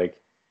sort of like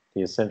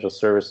the essential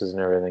services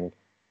and everything,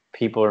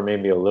 people are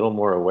maybe a little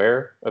more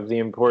aware of the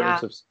Yeah.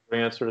 importance of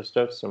supporting that sort of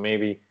stuff. So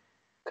maybe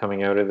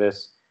coming out of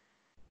this,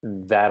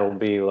 that'll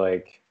be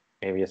like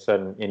maybe a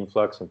sudden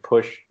influx and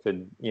push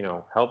to,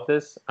 help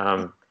this.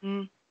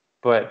 Mm,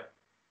 But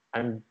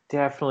I'm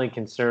definitely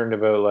concerned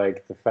about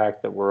like the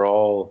fact that we're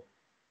all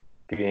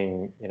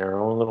being in our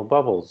own little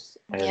bubbles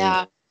and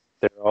yeah.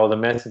 there are all the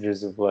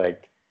messages of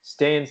like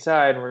stay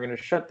inside and we're going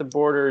to shut the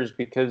borders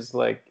because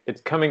like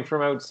it's coming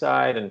from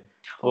outside and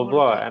blah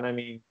blah. Totally. And I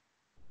mean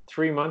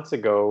 3 months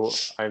ago,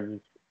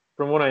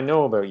 from what I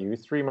know about you,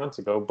 3 months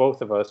ago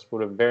both of us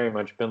would have very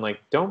much been like,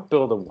 don't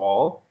build a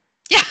wall,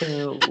 Yeah. you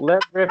can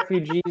let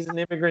refugees and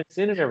immigrants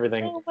in and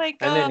everything. Oh my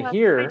And then God. I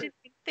here, didn't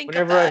even think of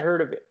whenever I that.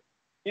 heard of it,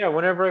 yeah,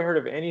 whenever I heard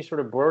of any sort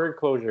of border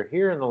closure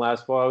here in the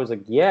last while, I was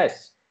like,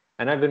 yes.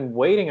 And I've been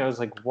waiting. I was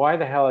like, why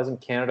the hell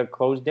hasn't Canada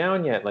closed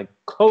down yet? Like,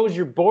 close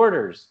your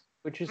borders,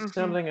 which is Hmm.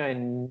 something I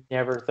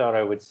never thought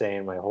I would say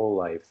in my whole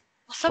life.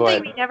 Well, something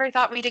we But never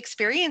thought we'd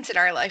experience in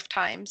our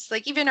lifetimes.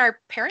 Like even our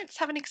parents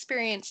haven't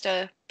experienced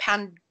a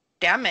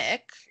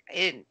pandemic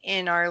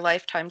in our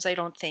lifetimes, I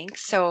don't think.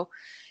 So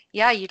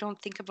yeah, you don't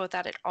think about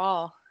that at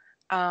all.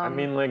 I Um,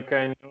 mean, like,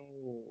 I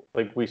know,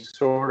 like, we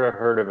sort of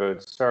heard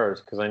about SARS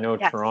because I know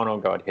yes. Toronto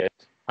got hit.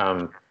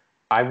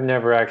 I've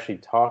never actually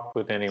talked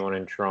with anyone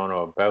in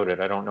Toronto about it.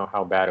 I don't know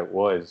how bad it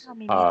was. No,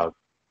 me neither.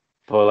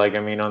 But like, I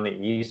mean, on the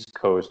East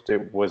Coast,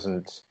 it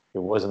wasn't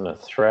a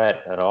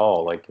threat at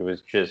all. Like, it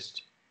was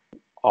just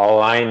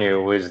all I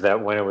knew was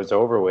that when it was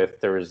over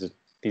with, there was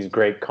these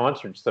great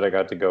concerts that I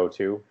got to go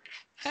to.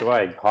 So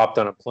I hopped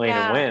on a plane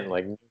and Yeah, went,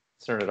 like no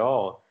concern at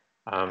all.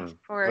 of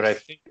But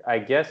course. I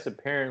guess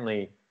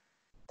apparently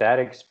that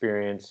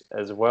experience,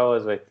 as well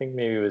as I think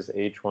maybe it was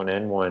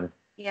H1N1,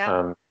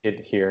 Yep. hit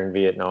here in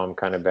Vietnam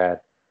kind of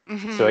bad. So I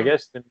Mm-hmm.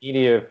 guess the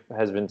media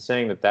has been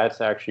saying that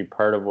that's actually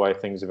part of why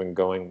things have been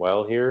going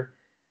well here,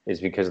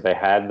 is because they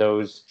had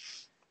those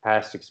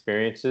past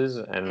experiences,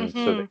 and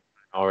so they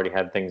Mm-hmm. already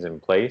had things in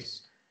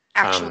place.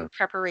 Actual Um,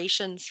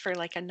 preparations for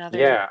like another.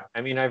 yeah,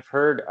 I mean, I've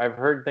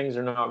heard things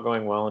are not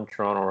going well in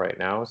Toronto right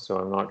now, so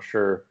I'm not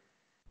sure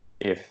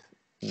if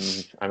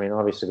I mean,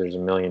 obviously there's a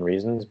million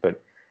reasons,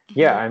 but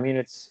yeah, Hmm. I mean,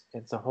 it's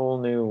a whole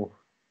new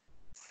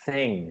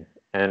thing,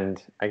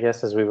 and I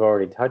guess as we've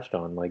already touched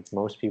on, like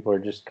most people are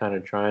just kind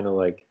of trying to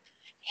like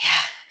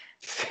Yeah.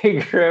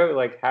 figure out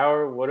like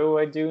what do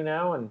I do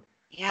now, and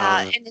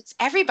Yeah, um, and it's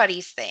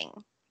everybody's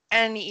thing.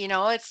 And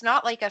it's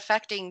not like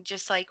affecting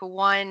just like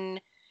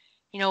one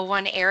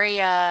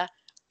area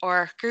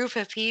or group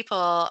of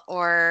people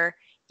or,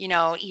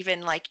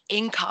 even like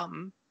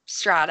income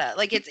strata.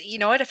 Like it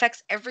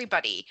affects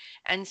everybody.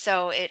 And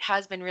so it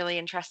has been really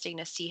interesting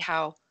to see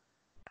how,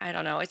 I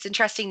don't know, it's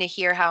interesting to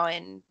hear how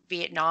in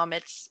Vietnam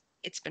it's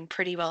been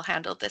pretty well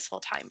handled this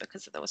whole time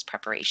because of those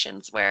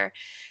preparations.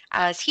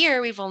 Whereas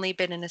here we've only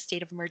been in a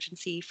state of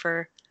emergency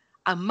for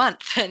a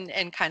month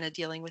and kind of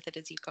dealing with it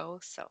as you go.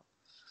 So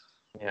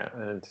yeah,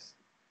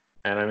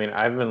 and I mean,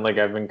 I've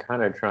been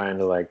kind of trying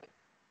to like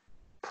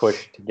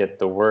push to get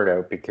the word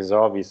out because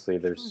obviously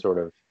there's mm, sort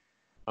of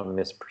a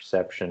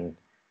misperception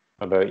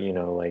about,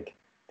 like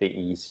the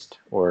East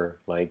or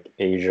like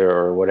Asia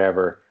or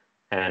whatever.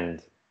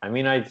 And I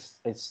mean,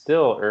 it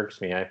still irks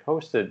me. I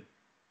posted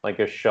like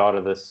a shot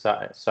of the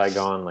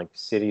Saigon like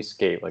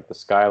cityscape, like the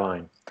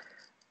skyline,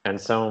 and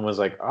someone was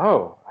like,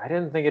 "Oh, I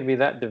didn't think it'd be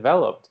that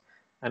developed."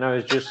 And I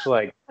was just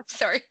like, I'm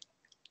sorry.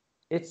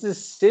 "It's a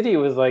city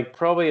with like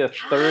probably a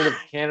third Yeah,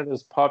 of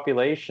Canada's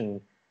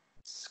population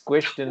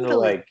squished into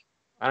totally. like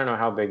I don't know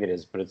how big it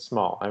is, but it's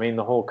small. I mean,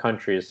 the whole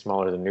country is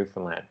smaller than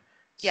Newfoundland."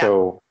 Yeah,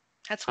 So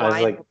that's I was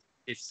like, wild.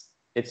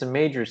 it's a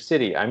major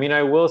city. I mean,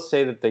 I will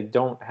say that they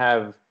don't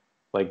have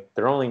like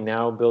they're only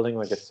now building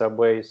like a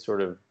subway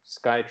sort of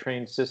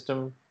SkyTrain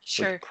system, which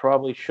Sure.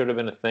 probably should have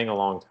been a thing a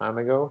long time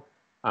ago.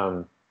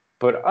 Um,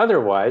 but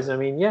otherwise, I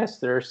mean, yes,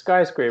 there are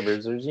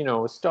skyscrapers. There's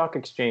a stock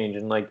exchange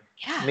and like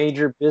Yeah.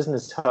 major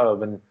business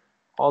hub and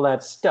all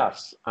that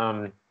stuff.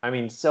 I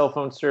mean, cell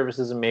phone service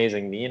is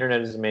amazing. The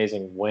internet is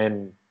amazing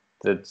when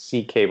the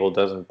sea cable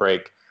doesn't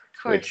break,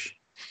 Of course. which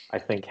I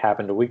think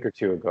happened a week or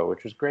two ago,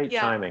 which was great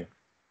Yeah. timing.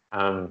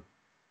 Um,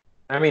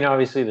 I mean,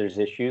 obviously there's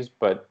issues,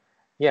 but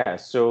yeah.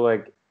 So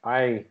like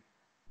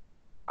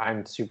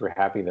I'm super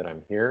happy that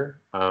I'm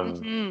here,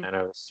 Hmm. and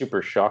I was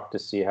super shocked to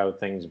see how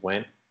things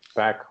went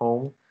back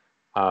home.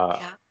 Uh,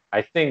 Yeah.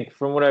 I think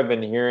from what I've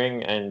been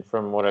hearing and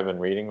from what I've been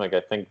reading, like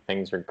I think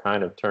things are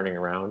kind of turning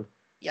around.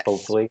 Yes.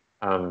 Hopefully,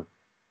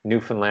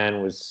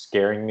 Newfoundland was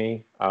scaring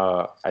me.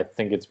 I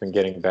think it's been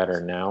getting better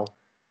now,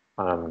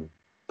 um,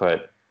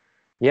 but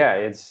yeah,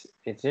 it's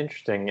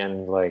interesting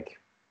and like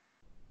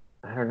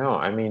I don't know.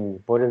 I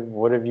mean,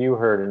 what have you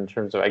heard in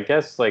terms of? I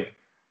guess like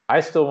I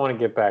still want to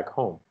get back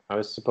home. I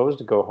was supposed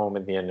to go home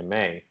at the end of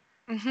May,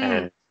 Hmm.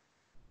 and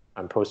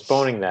I'm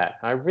postponing that.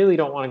 I really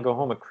don't want to go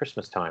home at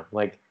Christmas time.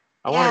 Like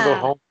I want to go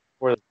Yeah. home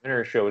before the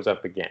winter shows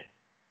up again.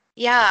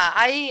 Yeah.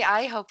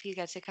 I hope you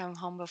get to come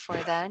home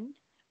before then.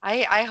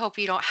 I hope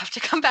you don't have to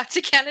come back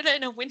to Canada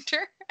in a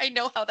winter. I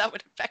know how that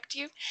would affect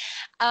you.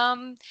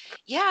 Um,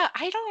 yeah,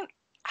 I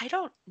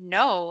don't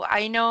know.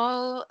 I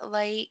know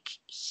like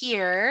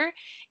here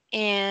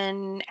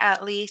in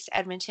at least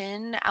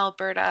Edmonton,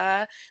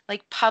 Alberta,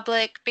 like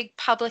big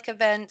public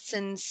events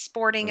and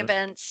sporting Mhm.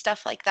 events,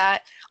 stuff like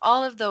that,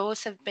 all of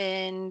those have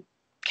been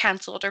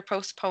canceled or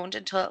postponed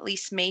until at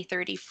least May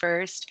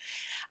 31st.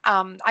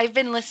 I've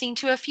been listening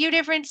to a few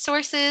different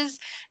sources,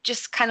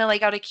 just kind of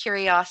like out of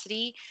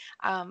curiosity.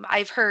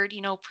 I've heard,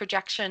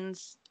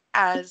 projections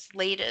as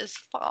late as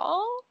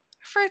fall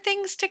for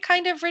things to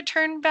kind of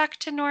return back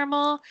to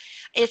normal.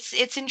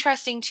 It's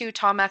interesting too.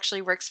 Tom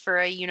actually works for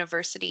a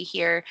university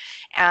here,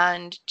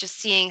 and just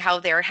seeing how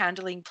they're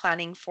handling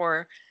planning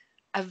for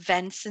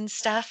events and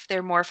stuff,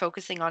 they're more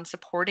focusing on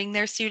supporting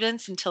their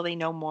students until they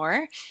know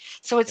more.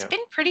 So it's Yeah.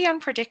 been pretty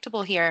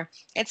unpredictable here.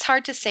 It's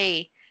hard to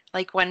say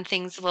like when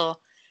things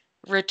will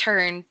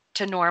return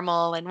to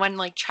normal and when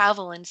like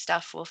travel and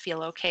stuff will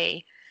feel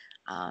okay.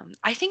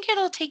 I think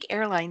it'll take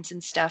airlines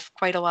and stuff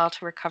quite a while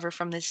to recover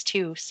from this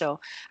too. So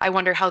I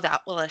wonder how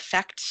that will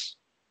affect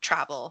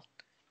travel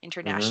hmm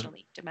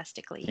internationally,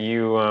 domestically. Do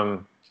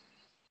you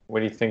what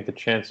do you think the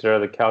chances are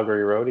the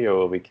Calgary Rodeo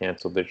will be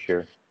canceled this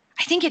year?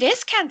 I think it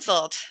is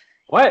canceled.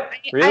 What?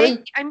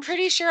 Really? I'm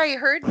pretty sure I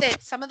heard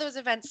that some of those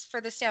events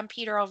for the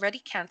Stampede are already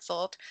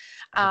canceled.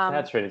 Um,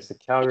 That's right. It's the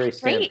which Calgary is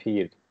great.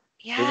 Stampede.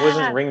 It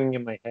wasn't Yeah. ringing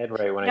in my head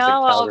right when I said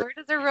No, Calgary.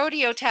 Alberta's a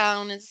rodeo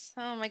town. Is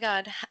oh my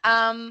God.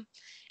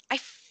 I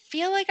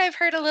feel like I've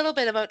heard a little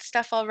bit about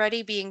stuff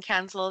already being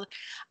canceled.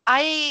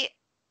 I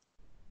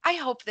I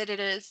hope that it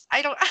is.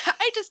 I don't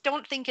I just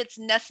don't think it's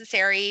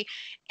necessary,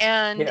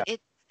 and Yeah.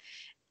 it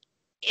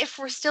if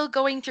we're still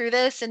going through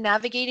this and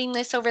navigating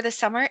this over the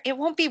summer, it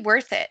won't be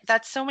worth it.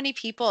 That's so many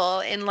people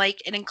in like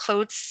an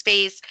enclosed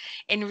space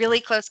in really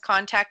close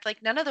contact.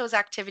 Like none of those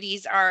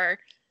activities are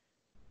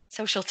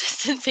social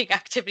distancing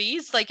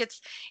activities. Like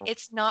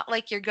it's not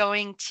like you're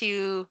going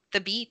to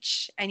the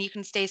beach and you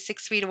can stay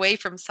 6 feet away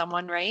from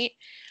someone, right?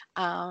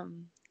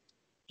 Um,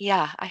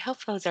 yeah, I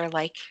hope those are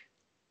like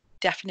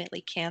definitely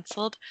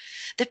canceled.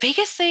 The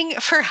biggest thing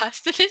for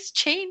us that has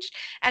changed,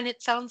 and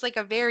it sounds like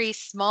a very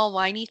small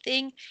whiny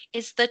thing,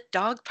 is the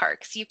dog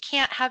parks. You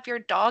can't have your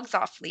dogs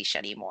off leash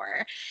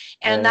anymore.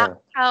 And Yeah.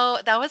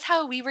 that was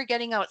how we were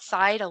getting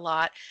outside a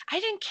lot. I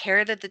didn't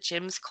care that the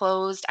gyms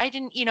closed. I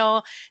didn't,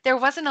 there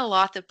wasn't a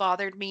lot that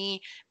bothered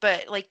me,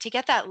 but like to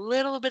get that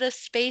little bit of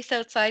space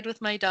outside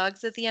with my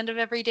dogs at the end of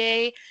every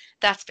day,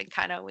 that's been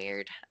kind of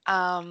weird.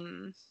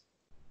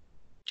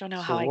 Don't know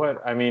So how I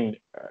what, I mean,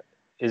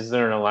 is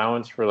there an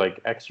allowance for like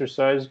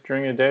exercise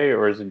during a day,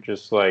 or is it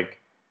just like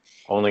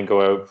only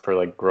go out for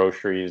like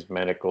groceries,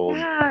 medical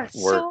Yeah,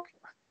 so work?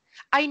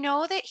 I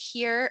know that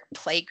here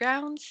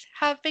playgrounds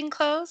have been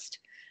closed,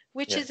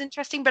 which Yeah. is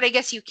interesting, but I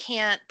guess you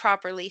can't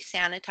properly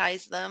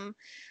sanitize them.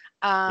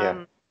 Yeah.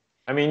 Um,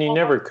 I mean, you all-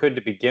 never could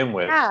to begin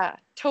with, yeah,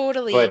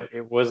 totally. but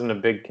it wasn't a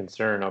big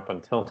concern up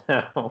until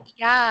now.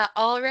 Yeah,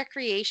 all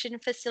recreation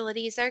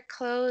facilities are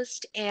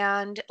closed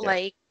and Yeah.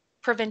 like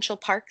provincial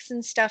parks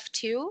and stuff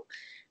too.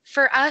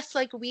 For us,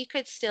 like we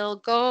could still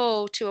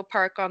go to a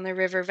park on the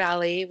river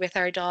valley with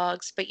our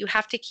dogs, but you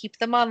have to keep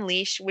them on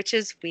leash, which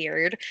is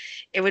weird.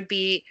 It would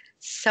be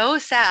so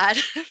sad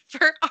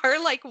for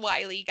our like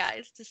wily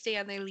guys to stay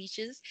on their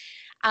leashes.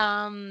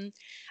 Um,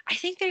 I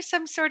think there's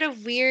some sort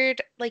of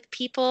weird like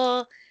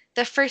people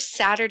the first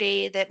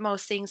Saturday that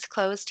most things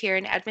closed here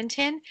in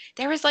Edmonton,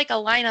 there was like a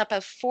lineup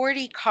of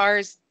 40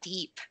 cars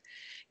deep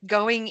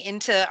going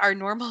into our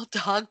normal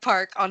dog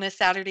park on a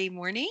Saturday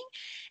morning.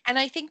 And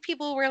I think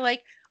people were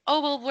like,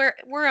 "Oh, well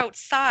we're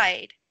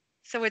outside,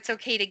 so it's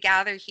okay to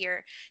gather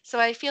here." So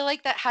I feel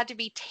like that had to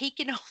be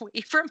taken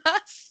away from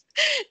us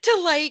to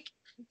like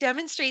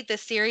demonstrate the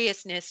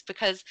seriousness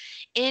because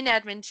in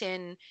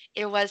Edmonton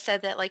it was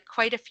said that like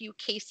quite a few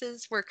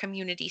cases were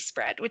community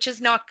spread, which is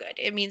not good.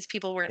 It means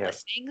people weren't Yeah.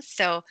 listening.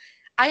 So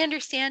I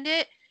understand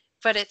it,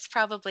 but it's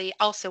probably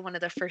also one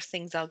of the first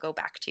things I'll go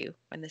back to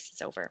when this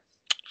is over.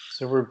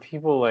 So were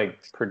people like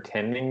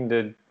pretending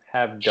to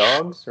have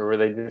dogs, or were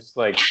they just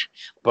like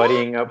Well,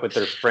 buddying up with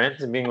their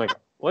friends and being like,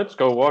 "Let's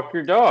go walk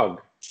your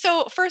dog"?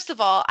 so first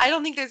of all, I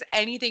don't think there's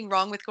anything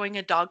wrong with going to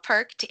a dog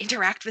park to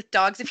interact with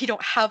dogs if you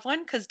don't have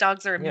one, because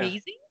dogs are Yeah.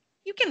 amazing.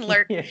 You can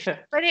learn. Yeah.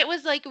 But it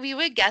was like we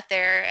would get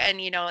there and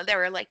there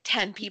were like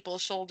 10 people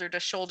shoulder to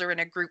shoulder in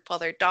a group while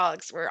their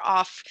dogs were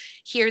off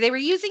here. They were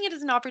using it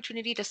as an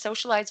opportunity to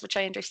socialize, which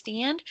I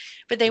understand,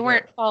 but they Yeah.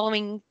 weren't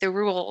following the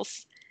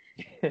rules.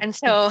 And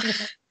so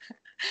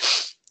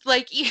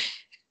like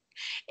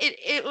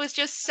it was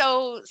just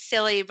so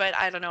silly, but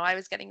I don't know, I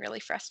was getting really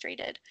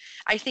frustrated.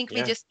 I think we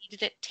Yeah. just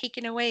needed it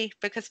taken away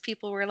because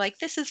people were like,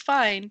 this is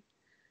fine.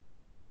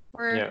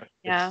 We're Yeah.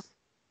 yeah.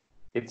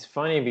 It's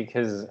funny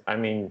because I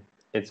mean,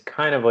 it's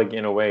kind of like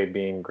in a way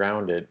being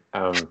grounded.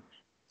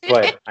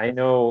 But I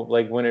know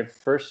like when it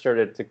first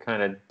started to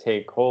kind of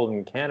take hold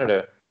in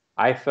Canada,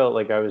 I felt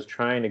like I was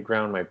trying to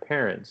ground my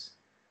parents.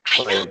 I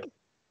know. Like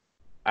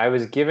I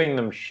was giving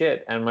them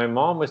shit, and my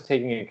mom was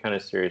taking it kind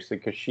of seriously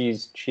because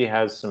she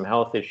has some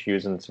health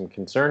issues and some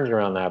concerns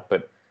around that,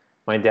 but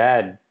my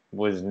dad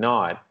was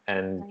not,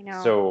 and I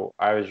know. so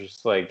I was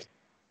just like,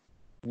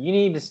 you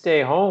need to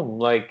stay home,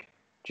 like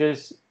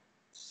just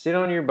sit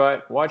on your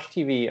butt, watch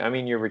TV. I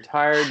mean, you're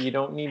retired, you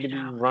don't need I to be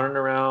know. running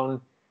around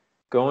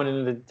going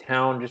into the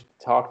town just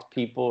to talk to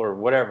people or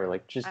whatever.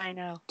 Like just I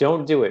know.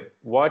 don't do it.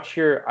 Watch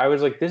your I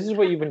was like, this is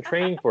what you've been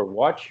training for.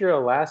 Watch your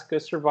Alaska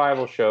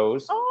survival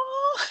shows Oh.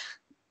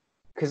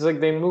 because like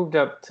they moved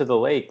up to the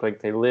lake,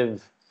 like they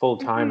live full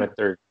time Mhm. at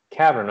their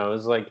cabin. I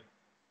was like,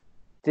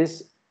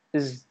 this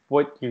is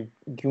what you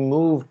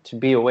move to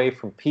be away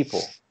from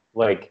people.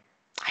 Like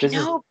I this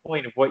is the know.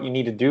 point of what you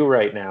need to do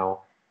right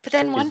now. But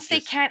then Is once they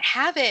just can't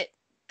have it,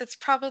 that's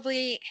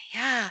probably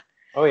yeah.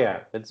 oh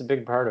yeah, that's a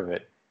big part of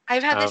it.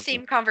 I've had the Um,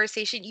 same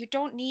conversation. You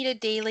don't need a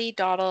daily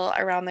dawdle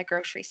around the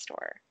grocery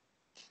store.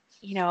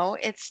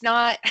 It's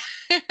not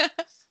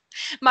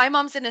my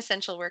mom's an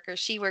essential worker.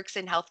 She works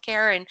in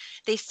healthcare and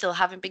they still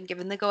haven't been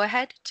given the go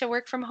ahead to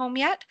work from home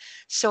yet.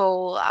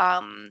 So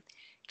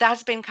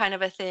that's been kind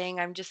of a thing.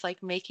 I'm just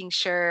like making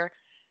sure,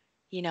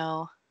 you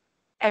know,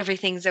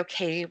 everything's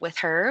okay with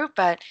her.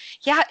 But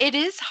yeah, it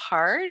is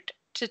hard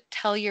to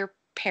tell your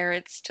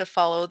parents to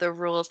follow the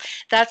rules.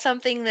 That's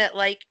something that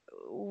like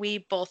we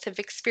both have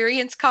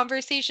experienced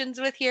conversations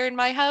with here in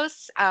my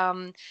house.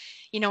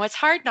 It's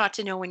hard not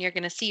to know when you're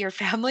going to see your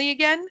family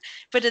again,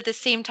 but at the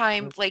same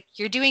time, like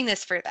you're doing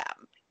this for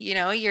them.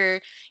 You're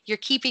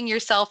keeping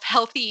yourself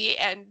healthy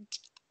and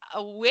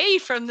away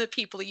from the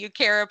people you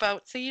care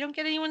about so you don't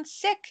get anyone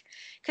sick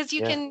because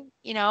you yeah, can,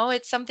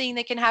 it's something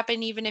that can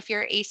happen even if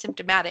you're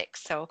asymptomatic.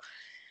 So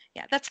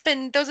yeah,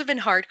 those have been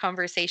hard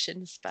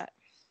conversations, but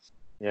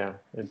Yeah,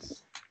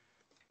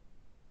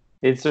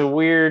 it's a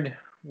weird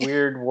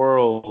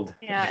world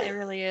yeah, it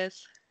really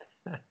is.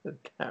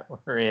 that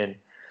we're in.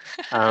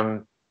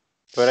 Um,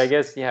 but I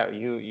guess, yeah,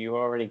 you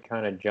already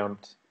kind of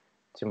jumped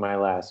to my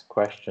last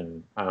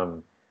question.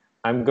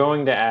 I'm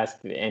going to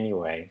ask it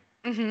anyway.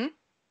 Mm-hmm.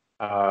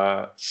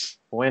 Uh,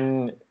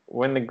 when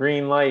the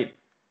green light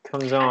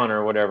comes on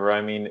or whatever,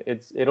 I mean,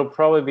 it'll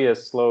probably be a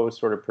slow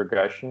sort of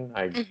progression.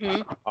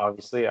 Mm-hmm.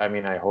 Obviously, I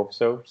mean, I hope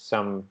so.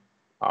 Some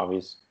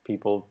obvious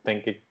people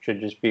think it should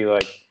just be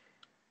like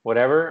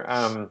whatever.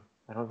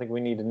 I don't think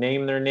we need to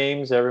name their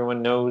names.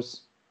 Everyone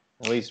knows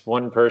at least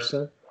one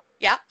person.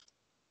 Yeah.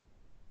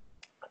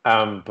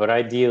 But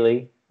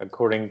ideally,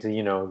 according to,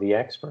 the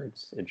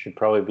experts, it should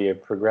probably be a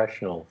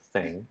progressional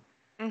thing.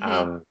 Mm-hmm.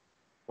 Um,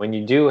 when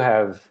you do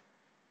have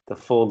the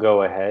full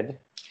go ahead,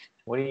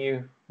 what do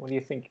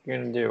you think you're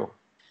gonna do?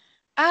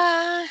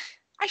 I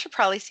should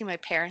probably see my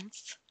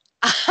parents.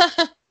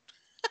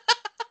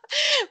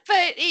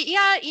 But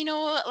yeah,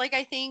 like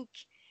I think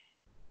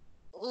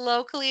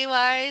locally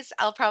wise,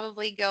 I'll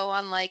probably go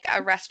on like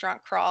a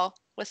restaurant crawl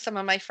with some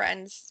of my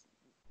friends,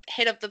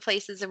 hit up the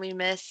places that we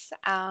miss,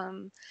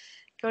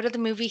 go to the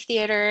movie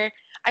theater.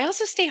 I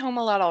also stay home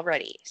a lot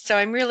already. So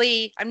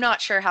I'm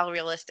not sure how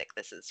realistic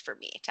this is for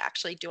me to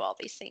actually do all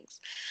these things.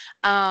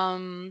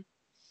 Um,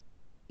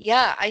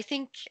 yeah, I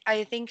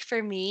think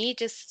for me,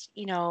 just,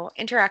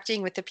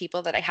 interacting with the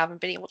people that I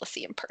haven't been able to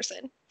see in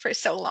person for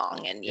so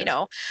long. And,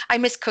 Yeah. I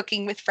miss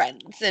cooking with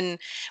friends, and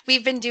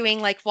we've been doing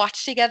like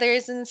watch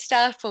togethers and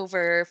stuff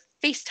over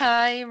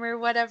FaceTime or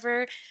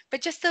whatever,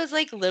 but just those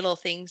like little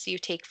things you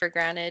take for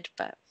granted.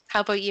 But how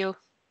about you?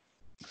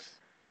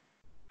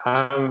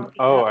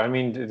 Oh, I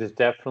mean, it's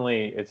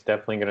definitely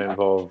going to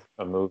involve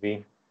a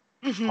movie.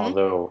 Mm-hmm.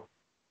 Although,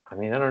 I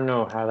mean, I don't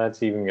know how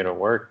that's even going to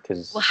work We'll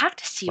because, have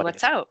to see like,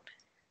 what's out.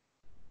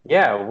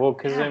 yeah, well,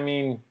 because Yeah. I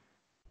mean,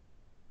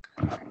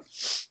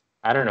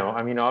 I don't know.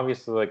 I mean,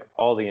 obviously, like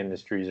all the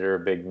industries are a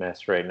big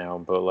mess right now,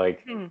 but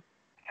like, Hmm.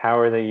 how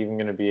are they even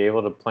going to be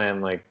able to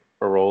plan like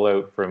a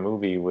rollout for a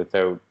movie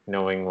without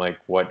knowing like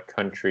what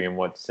country and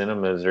what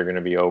cinemas are going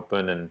to be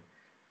open and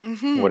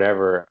Mm-hmm.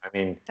 whatever? I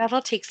mean,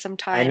 That'll take some I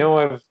time.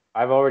 know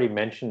I've already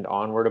mentioned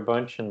Onward a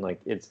bunch, and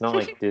like it's not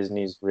like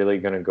Disney's really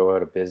going to go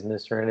out of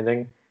business or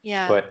anything,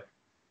 Yeah. but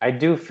I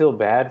do feel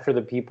bad for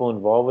the people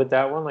involved with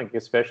that one, like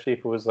especially if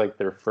it was like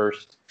their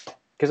first.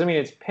 Because I mean,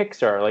 it's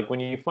Pixar. Like when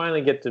you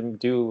finally get to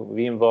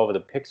be involved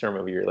with a Pixar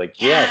movie, you're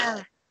like, yes.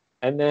 Yeah.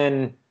 And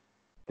then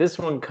this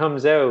one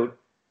comes out,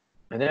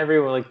 and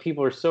everyone like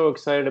people are so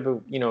excited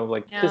about,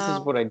 like this is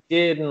No. what I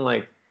did, and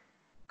like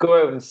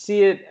go out and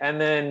see it,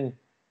 and then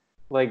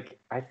like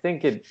I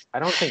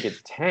don't think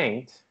it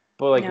tanked,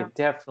 but like No.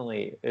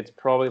 it's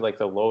probably like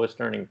the lowest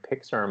earning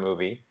Pixar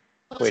movie,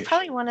 Well, it's which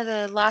probably one of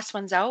the last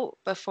ones out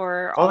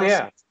before all oh this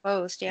yeah, is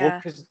closed. well Yeah.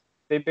 because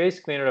they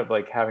basically ended up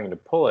like having to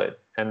pull it,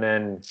 and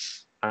then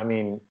I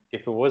mean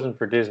if it wasn't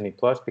for Disney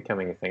Plus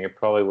becoming a thing, it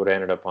probably would have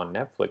ended up on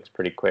Netflix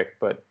pretty quick,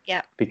 but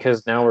Yeah.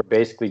 because now we're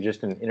basically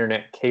just in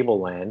internet cable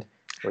land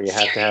where you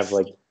have to have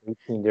like Seriously.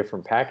 18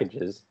 different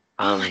packages.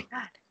 Oh my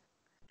God.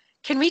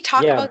 Can we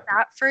talk Yeah, about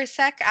that for a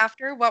sec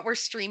after what we're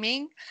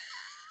streaming?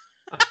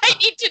 I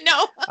need to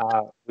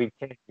know. we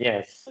can,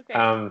 yes.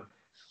 Okay.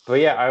 But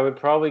yeah, I would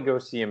probably go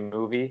see a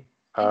movie.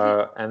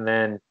 Hmm. And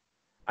then,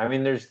 I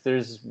mean,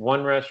 there's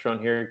one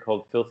restaurant here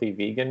called Filthy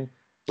Vegan,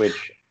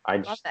 which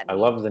Love that I name.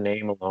 love the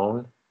name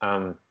alone.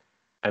 And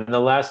the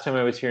last time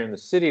I was here in the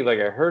city, like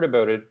I heard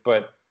about it,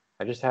 but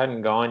I just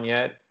hadn't gone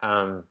yet.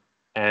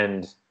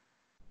 And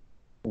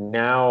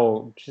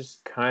now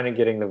just kind of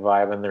getting the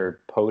vibe on their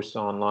posts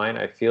online,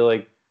 I feel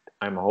like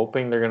I'm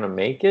hoping they're gonna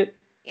make it.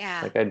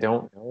 Yeah. Like I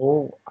don't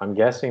know. I'm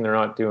guessing they're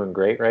not doing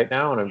great right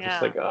now, and I'm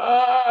just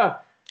Yeah.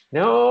 like,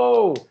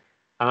 no.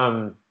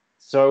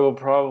 So I will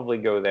probably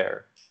go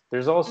there.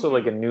 There's also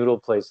like Hmm. a noodle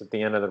place at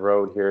the end of the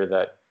road here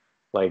that,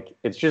 like,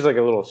 it's just like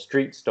a little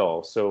street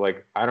stall. So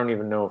like, I don't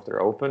even know if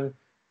they're open,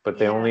 but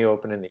they Yeah. only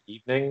open in the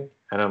evening.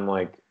 And I'm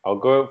like, I'll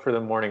go out for the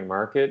morning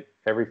market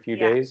every few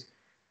Yeah. days,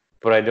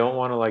 but I don't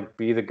want to like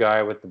be the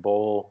guy with the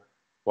bowl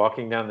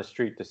walking down the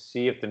street to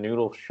see if the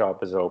noodle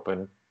shop is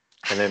open,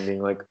 and then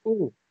being like,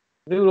 ooh,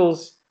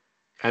 noodles,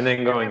 and then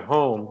And going then it's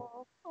home.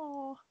 full.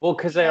 Oh. Well,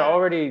 because I Yeah.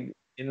 already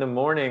in the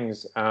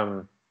mornings,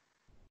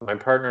 my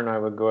partner and I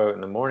would go out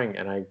in the morning,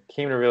 and I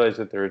came to realize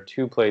that there are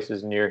two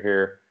places near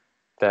here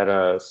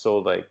that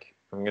sold like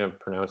I'm gonna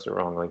pronounce it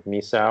wrong, like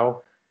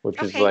misao,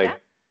 which is Okay. Yeah.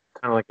 like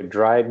kind of like a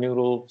dried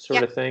noodle sort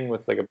Yeah. of thing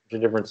with like a bunch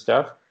of different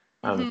stuff.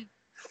 Um, Hmm.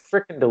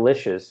 Freaking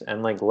delicious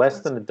and like less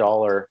Sounds than a great.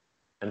 dollar.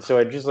 And so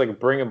I'd just like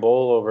bring a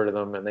bowl over to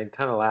them, and they'd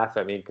kind of laugh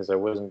at me because I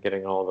wasn't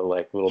getting all the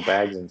like little Yeah.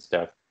 bags and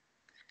stuff.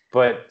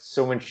 But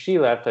so when she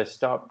left, I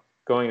stopped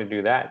going to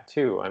do that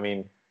too. I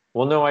mean,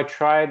 well, no, I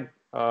tried,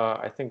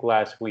 I think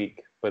last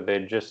week, but they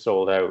just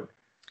sold out.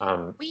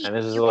 Wait, And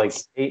this is like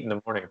 8 in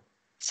the morning.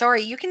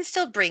 sorry, you can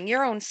still bring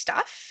your own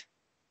stuff?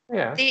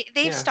 Yeah, They've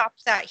yeah.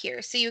 stopped that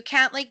here. So you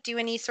can't like do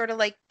any sort of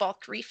like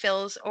bulk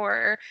refills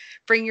or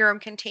bring your own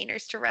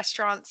containers to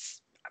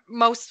restaurants.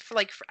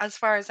 as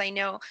far as I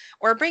know,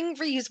 or bring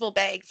reusable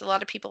bags. A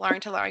lot of people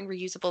aren't allowing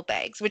reusable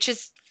bags, which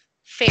is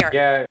fair.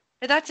 Yeah.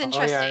 But that's Oh yeah,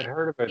 I'd interesting.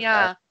 heard about that.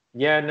 Yeah.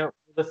 Yeah, no,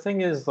 the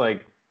thing is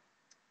like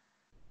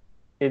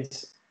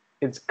it's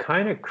it's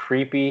kind of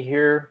creepy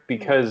here Mm.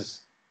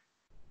 because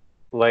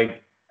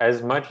like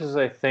as much as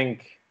I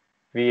think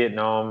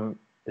Vietnam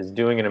is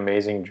doing an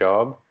amazing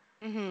job,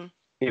 Mm-hmm.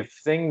 if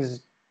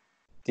things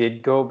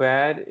did go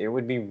bad, it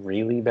would be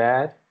really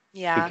bad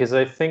Yeah. because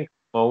I think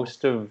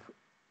most of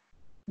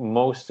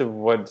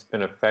what's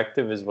been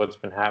effective is what's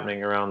been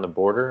happening around the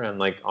border and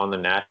like on the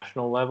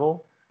national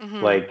level.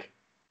 Mm-hmm. Like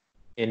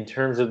in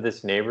terms of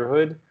this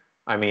neighborhood,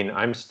 I mean,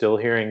 I'm still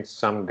hearing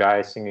some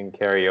guy singing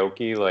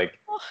karaoke like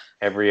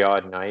every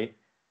odd night,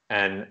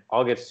 and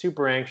I'll get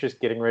super anxious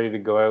getting ready to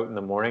go out in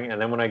the morning,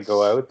 and then when I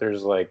go out,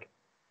 there's like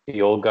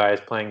the old guys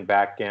playing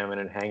backgammon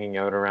and hanging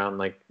out around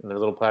like in their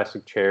little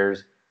plastic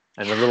chairs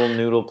and the little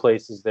noodle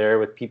places there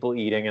with people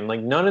eating, and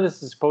like none of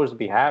this is supposed to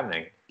be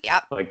happening.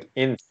 Yep. Like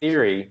in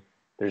theory,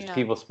 there's Yeah.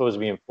 people supposed to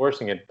be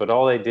enforcing it, but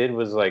all they did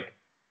was like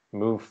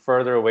move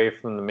further away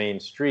from the main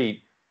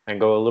street and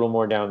go a little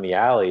more down the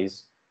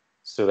alleys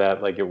so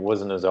that like it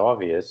wasn't as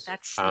obvious.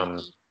 That's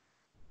sneaky.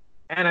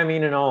 And I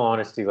mean, in all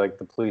honesty, like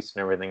the police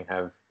and everything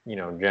have,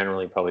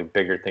 generally probably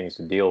bigger things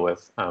to deal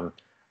with.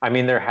 I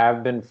mean, there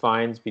have been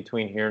fines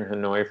between here and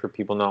Hanoi for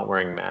people not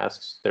wearing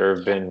masks. There have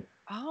Yeah. been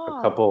a Oh.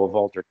 couple of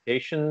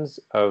altercations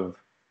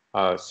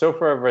so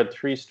far I've read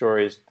 3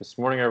 stories. This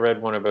morning I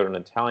read one about an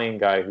Italian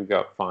guy who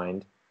got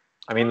fined.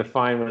 I mean, the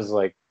fine was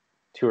like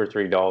 $2 or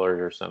 $3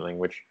 or something,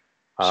 which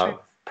Sure.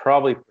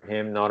 probably for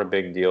him, not a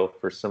big deal.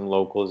 For some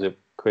locals, it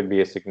could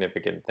be a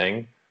significant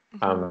thing.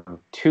 Mm-hmm.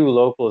 2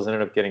 locals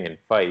ended up getting in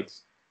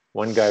fights.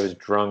 One guy was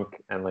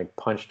drunk and like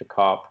punched a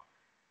cop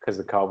because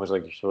the cop was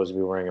like, "You're supposed to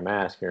be wearing a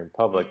mask here in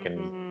public," and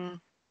Mm-hmm.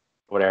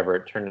 whatever.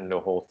 It turned into a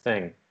whole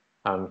thing.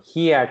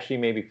 He actually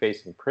may be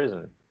facing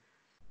prison.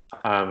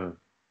 Um,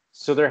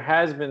 so there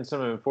has been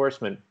some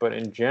enforcement, but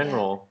in Yeah.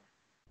 general,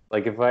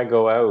 like if I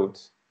go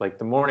out, like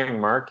the morning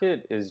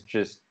market is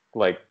just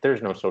like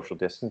there's no social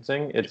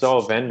distancing. It's It's the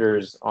all same.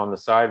 vendors on the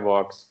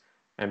sidewalks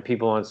and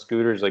people on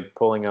scooters like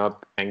pulling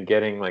up and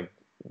getting like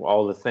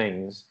all the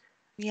things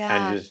and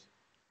Yeah. just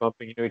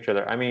bumping into each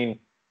other. I mean,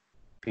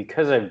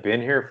 because I've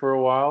been here for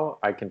a while,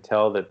 I can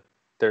tell that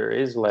there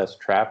is less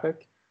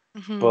traffic.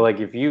 But Mm-hmm. like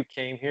if you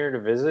came here to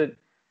visit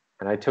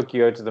and I took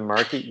you out to the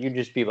market, you'd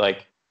just be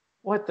like,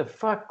 "What the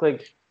fuck?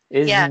 Like,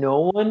 is Yeah.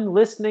 no one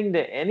listening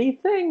to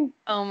anything?"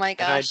 Oh my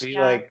And I'd gosh. be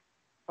Yeah. like,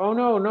 "Oh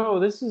no, no,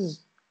 this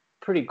is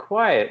pretty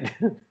quiet."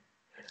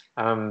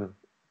 um,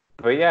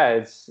 but yeah,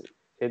 it's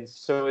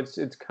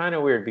kind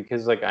of weird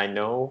because like I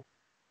know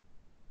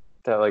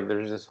that like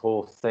there's this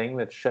whole thing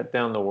that shut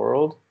down the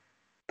world,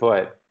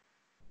 but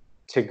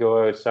to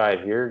go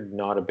outside here,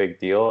 not a big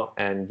deal.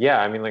 And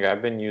yeah, I mean, like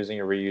I've been using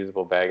a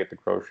reusable bag at the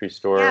grocery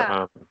store.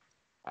 Yeah.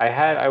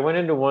 I went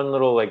into one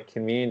little like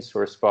convenience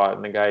store spot,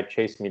 and the guy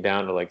chased me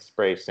down to like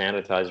spray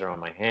sanitizer on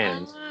my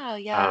hands. Oh,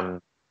 yeah.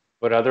 Um,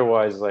 but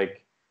otherwise,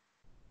 like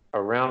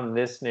around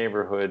this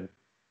neighborhood,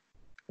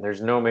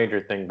 there's no major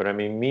thing. But I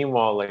mean,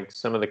 meanwhile, like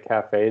some of the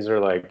cafes are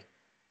like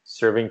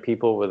serving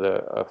people with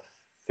a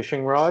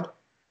fishing rod.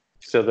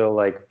 So they'll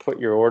like put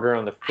your order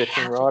on the I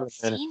fishing haven't rod, and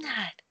then seen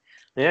that.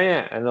 yeah,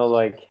 yeah, and they'll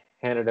like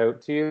hand it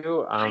out to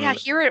you. Oh, yeah.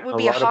 Here it would A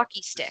be a lot of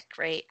hockey stick,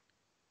 right?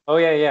 oh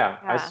yeah, yeah.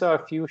 I Yeah. saw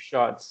a few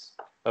shots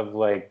of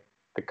like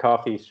the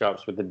coffee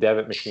shops with the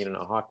debit machine and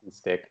a hockey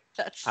stick,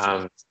 That's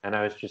sweet. and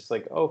I was just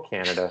like, oh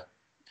Canada,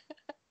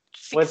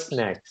 Six what's feet.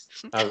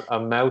 next? A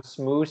mouse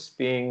moose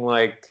being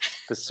like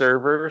the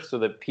server so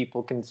that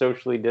people can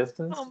socially Oh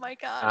distance. my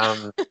God.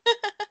 Um,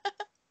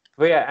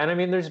 but yeah, and I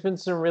mean, there's been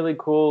some really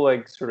cool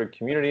like sort of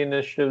community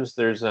initiatives.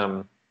 There's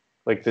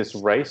like this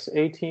rice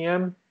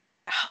ATM.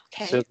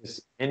 So Okay. this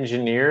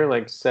engineer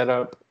like set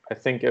up, I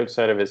think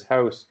outside of his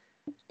house.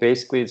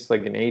 Basically, it's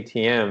like an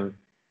ATM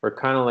or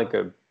kind of like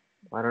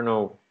I don't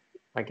know.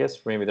 I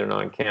guess maybe they're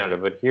not in Canada,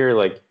 but here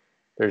like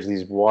there's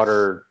these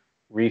water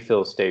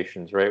refill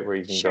stations, right, where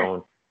you can Sure. go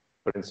and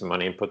put in some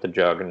money and put the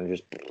jug and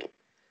just.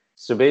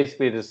 So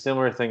basically, it's a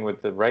similar thing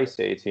with the rice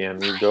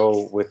ATM. You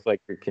go Nice. with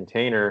like your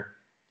container,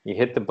 you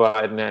hit the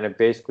button, and it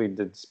basically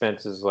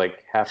dispenses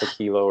like half a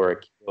kilo or a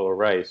kilo of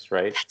rice,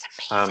 right?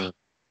 That's amazing. Um,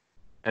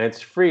 and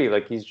it's free.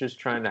 Like he's just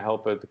trying to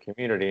help out the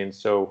community, and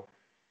so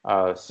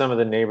some of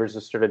the neighbors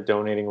have started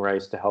donating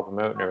rice to help him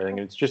out and everything.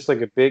 And it's just like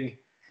a big,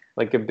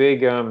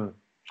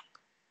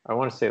 I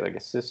want to say like a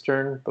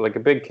cistern, but like a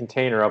big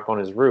container up on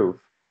his roof.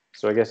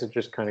 So I guess it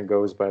just kind of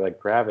goes by like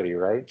gravity,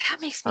 right?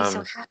 That makes me so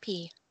Um,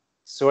 happy.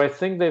 so I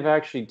think they've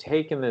actually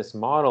taken this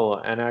model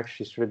and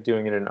actually started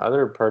doing it in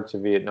other parts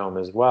of Vietnam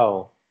as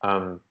well.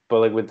 But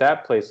like with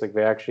that place, like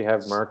they actually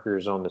have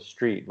markers on the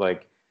street,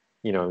 like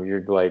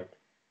you're like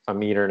a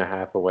meter and a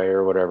half away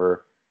or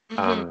whatever. Hmm.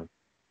 Um,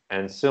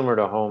 and similar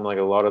to home, like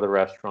a lot of the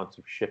restaurants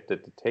have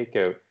shifted to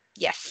takeout.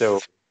 So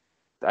Yes.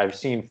 I've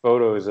seen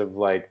photos of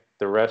like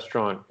the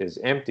restaurant is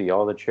empty,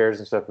 all the chairs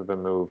and stuff have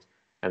been moved,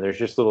 and there's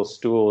just little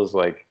stools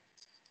like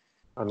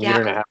a Yeah. meter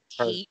and a half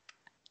apart Heat.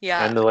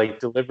 Yeah. and the like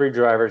delivery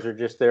drivers are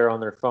just there on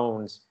their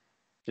phones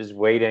just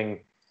waiting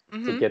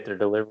to get their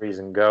deliveries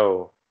and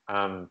go.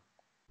 On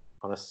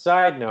a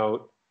side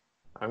note,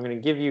 I'm going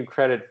to give you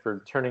credit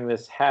for turning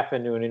this half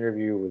into an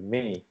interview with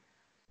me.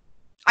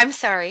 I'm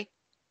sorry.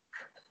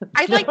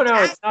 I'd No, like to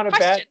ask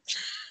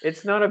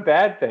it's not a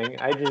bad thing.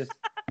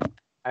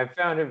 I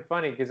found it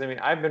funny because I mean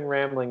I've been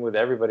rambling with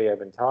everybody I've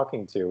been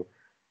talking to,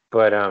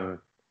 but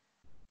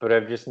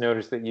I've just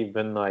noticed that you've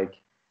been like,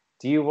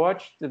 do you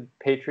watch the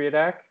Patriot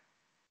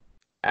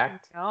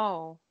Act?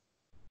 No.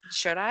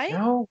 Should I?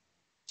 No.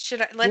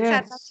 Should I? Let's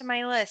add that to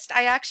my list.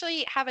 I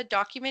actually have a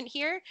document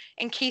here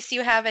in case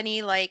you have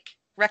any like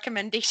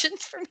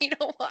recommendations for me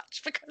to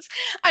watch because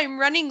I'm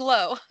running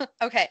low.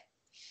 Okay.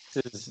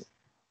 This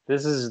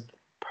is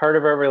part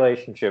of our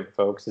relationship,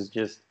 folks. Is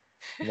just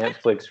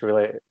Netflix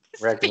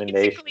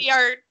recommendations. Basically,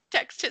 our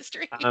text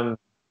history.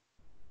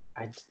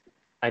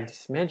 I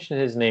just mentioned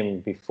his name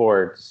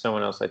before to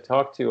someone else. I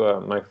talked to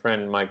my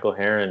friend Michael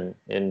Heron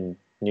in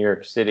New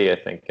York City, I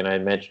think, and I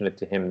mentioned it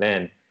to him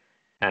then.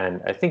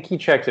 And I think he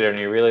checked it out and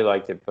he really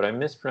liked it, but I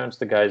mispronounced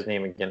the guy's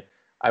name again.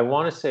 I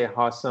want to say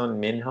Hassan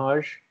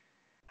Minhaj,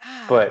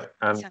 but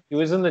he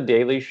was in The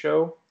Daily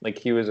Show. Like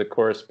he was a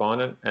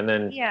correspondent, and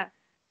then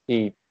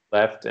he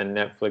left and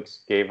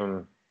Netflix gave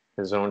him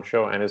his own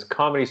show. And his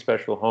comedy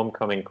special,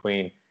 Homecoming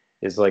Queen,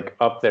 is like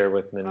up there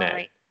with Nanette.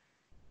 Right.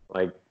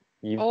 Like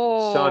you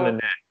saw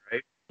Nanette,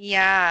 right?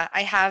 Yeah,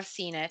 I have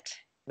seen it.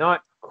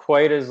 Not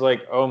quite as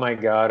like, oh my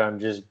God, I'm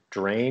just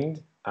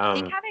drained.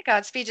 Hannah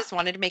Gadsby just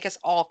wanted to make us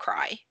all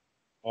cry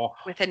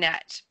with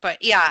Annette.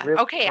 But yeah,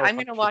 really, okay, I'm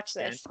going to watch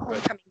this,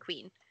 Homecoming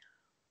Queen.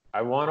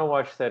 I want to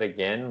watch that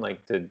again,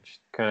 like to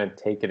kind of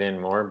take it in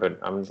more, but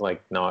I'm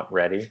like not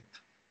ready.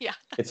 Yeah.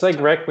 It's like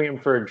Requiem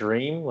for a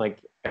Dream. Like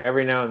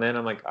every now and then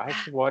I'm like, I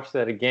should watch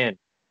that again.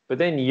 But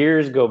then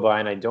years go by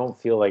and I don't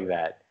feel like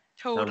that.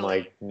 Totally. I'm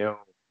like, no,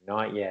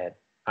 not yet.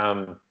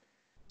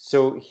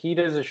 So he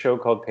does a show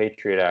called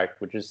Patriot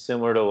Act, which is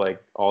similar to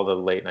like all the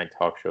late night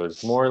talk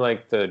shows, more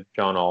like the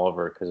John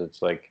Oliver because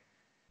it's like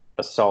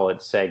a solid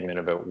segment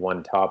about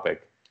one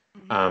topic.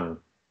 Mm-hmm.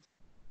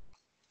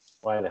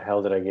 Why the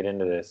hell did I get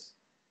into this?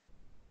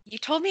 You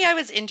told me I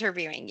was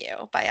interviewing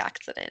you by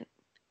accident.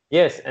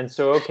 Yes, and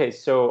so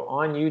so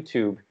on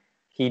YouTube,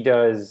 he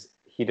does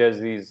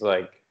these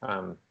like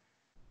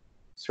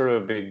sort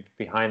of a big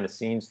behind the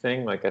scenes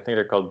thing, like I think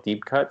they're called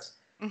deep cuts,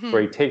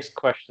 where he takes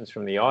questions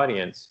from the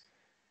audience.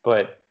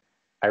 But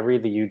I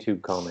read the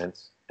YouTube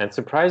comments, and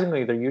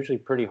surprisingly, they're usually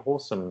pretty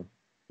wholesome.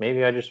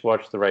 Maybe I just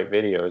watch the right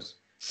videos.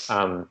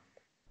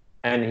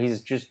 And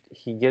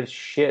he gives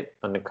shit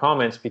on the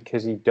comments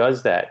because he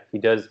does that.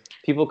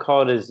 People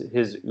call it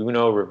his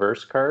Uno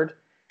reverse card,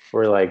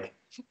 where like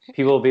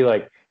people will be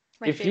like,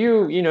 if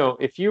you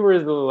were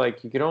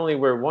like, you could only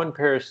wear one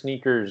pair of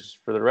sneakers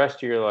for the rest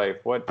of your life,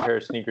 what pair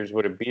of sneakers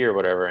would it be or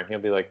whatever? And he'll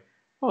be like,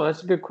 oh,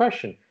 that's a good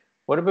question.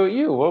 What about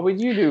you? What would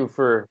you do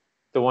for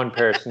the one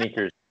pair of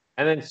sneakers?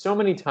 And then so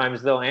many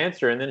times they'll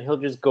answer, and then he'll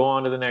just go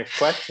on to the next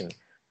question.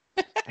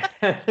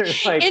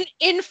 Like,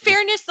 in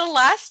fairness, the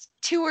last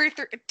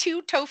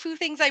two tofu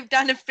things I've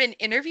done have been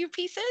interview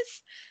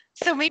pieces.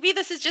 So maybe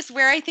this is just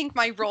where I think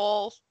my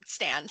role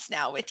stands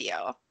now with you.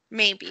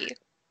 Maybe.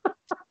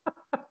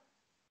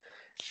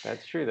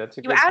 That's true. That's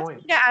a good point. You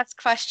asked me to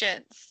ask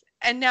questions,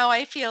 and now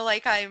I feel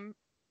like I'm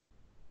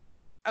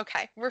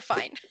okay. We're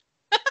fine.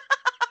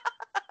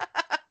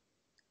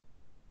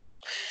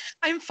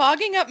 I'm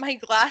fogging up my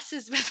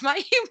glasses with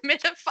my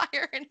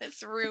humidifier in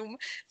this room,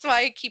 so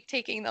I keep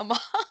taking them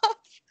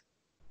off.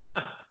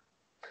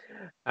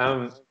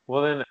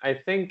 Well, then I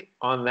think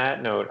on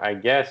that note, I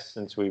guess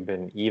since we've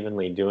been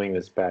evenly doing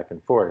this back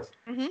and forth,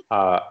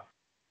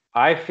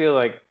 I feel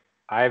like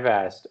I've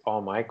asked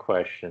all my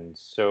questions.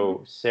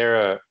 So,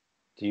 Sarah,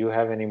 do you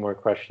have any more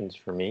questions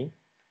for me?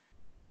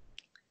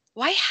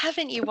 Why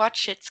haven't you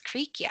watched Schitt's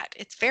Creek yet?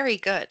 It's very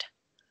good.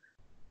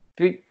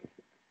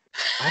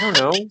 I don't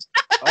know.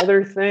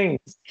 Other things.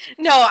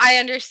 No, I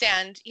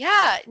understand.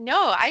 Yeah,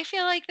 no, I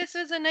feel like this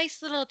was a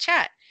nice little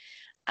chat.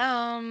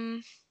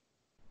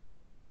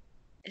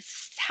 Is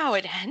this how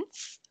it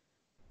ends?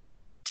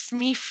 Just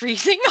me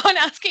freezing on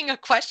asking a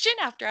question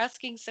after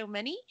asking so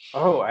many?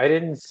 Oh, I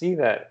didn't see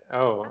that.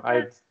 Oh,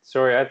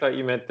 sorry, I thought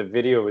you meant the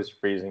video was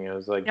freezing. I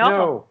was like,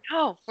 no,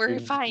 we're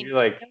fine.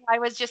 I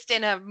was just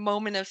in a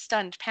moment of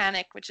stunned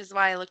panic, which is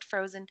why I looked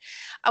frozen.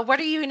 What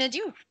are you going to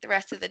do the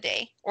rest of the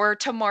day? Or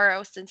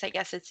tomorrow, since I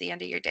guess it's the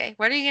end of your day.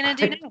 What are you going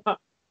to do now?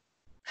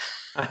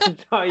 I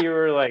thought you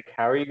were like,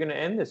 how are you going to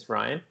end this,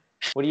 Ryan?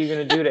 What are you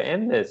going to do to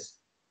end this?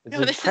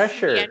 This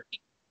pressure.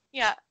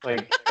 Yeah.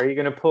 Like, are you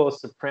going to pull a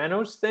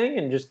Sopranos thing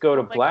and just go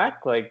to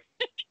black? Like,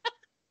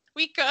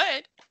 we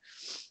could.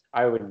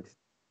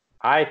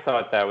 I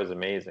thought that was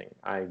amazing.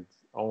 I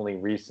only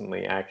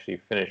recently actually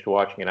finished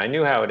watching it. I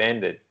knew how it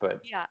ended,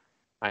 but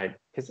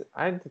because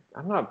I'm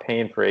not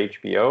paying for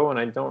HBO and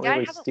I don't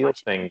really steal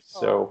things.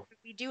 So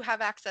we do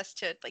have access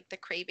to like the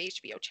Crave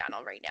HBO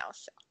channel right now.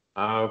 So.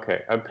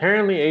 Okay.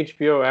 Apparently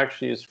HBO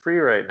actually is free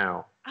right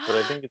now, but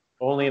I think it's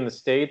only in the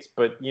States.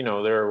 But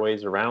there are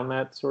ways around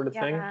that sort of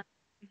thing.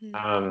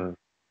 Mm-hmm.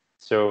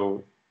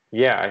 So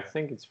Yeah, I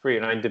think it's free,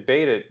 and I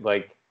debate it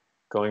like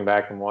going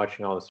back and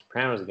watching all The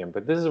Sopranos again.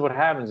 But this is what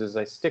happens: is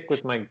I stick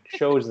with my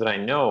shows that I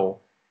know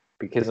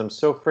because I'm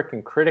so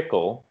freaking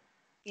critical.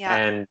 Yeah.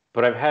 And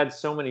but I've had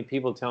so many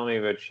people tell me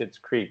about Schitt's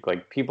Creek,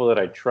 like people that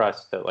I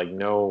trust that like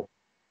know,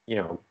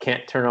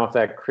 can't turn off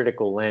that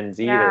critical lens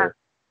Yeah. either.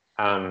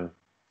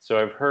 So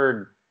I've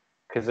heard,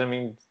 because I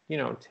mean,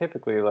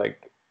 typically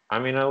like, I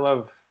mean, I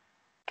love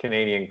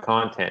Canadian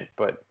content,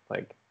 but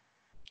like,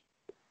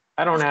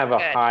 I don't It's have a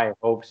good. high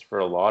hopes for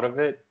a lot of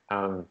it.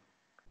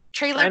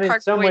 Trailer And in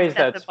Park some Boys ways,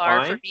 set the that's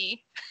bar for fine.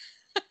 me.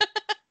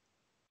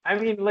 I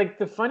mean, like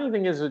the funny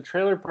thing is with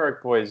Trailer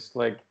Park Boys,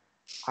 like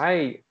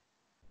I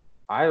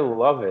I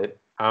love it.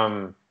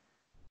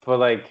 But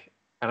like,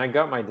 and I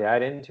got my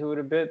dad into it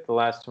a bit the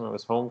last time I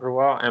was home for a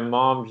while, and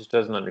mom just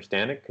doesn't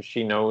understand it because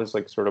she knows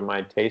like sort of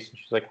my taste, and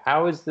she's like,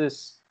 "How is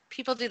this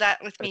People do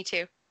that with me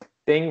too.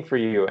 thing for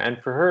you?" And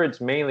for her,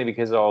 it's mainly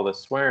because of all the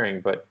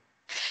swearing. But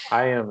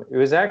I am. It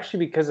was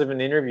actually because of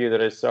an interview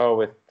that I saw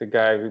with the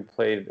guy who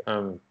played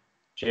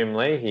Jim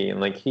Leahy, and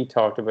like he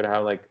talked about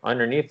how like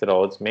underneath it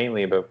all, it's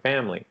mainly about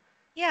family, and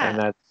Yeah.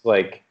 that's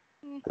like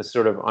Mm. the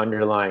sort of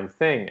underlying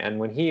thing. And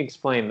when he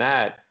explained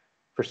that,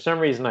 for some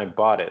reason I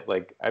bought it.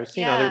 Like I've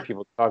seen other Yeah.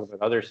 people talk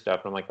about other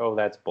stuff, and I'm like, oh,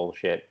 that's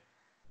bullshit.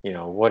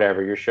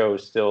 Whatever. Your show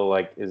still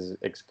like is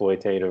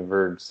exploitative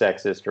or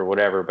sexist or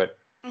whatever. But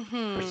for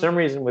Mhm. some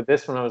reason with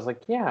this one, I was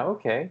like, yeah,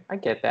 okay, I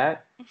get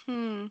that.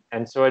 Mhm.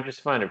 And so I just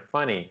find it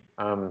funny.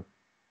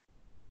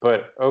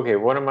 But okay,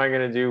 what am I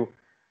gonna do?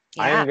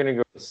 I Yeah. am gonna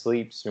go to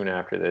sleep soon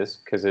after this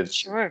because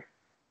Sure.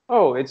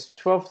 it's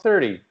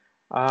 12:30.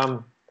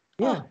 Um,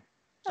 Oh, yeah,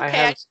 I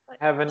okay.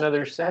 have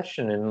another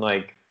session in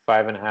like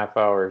 5.5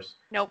 hours.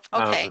 Nope.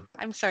 Okay. Um,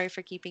 I'm sorry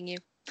for keeping you.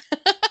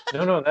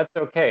 no, no, that's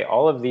okay.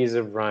 All of these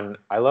have run.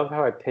 I love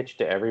how I pitched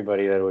to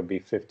everybody that it would be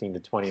 15 to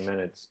 20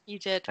 minutes, You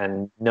did.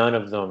 and none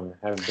of them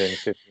have been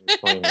 15 to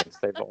 20 minutes.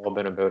 They've all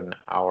been about an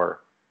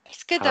hour.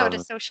 It's good though to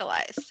Um,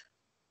 socialize.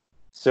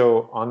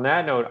 so on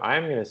that note,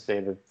 I'm going to say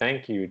that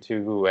thank you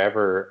to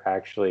whoever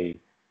actually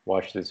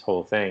watched this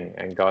whole thing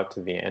and got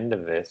to the end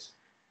of this.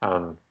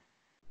 Um,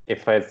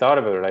 if I had thought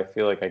about it, I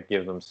feel like I'd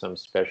give them some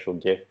special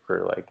gift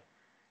for like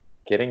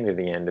getting to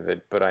the end of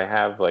it. But I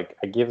have like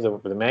I give the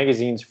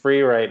magazine's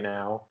free right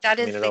now. That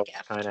I mean, is it the always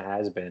kind gift. of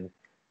has been.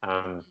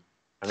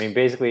 I mean,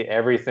 basically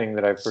everything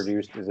that I've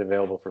produced is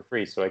available for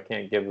free, so I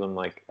can't give them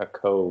like a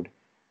code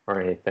or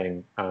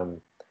anything.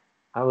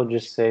 I will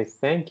just say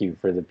thank you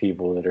for the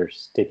people that are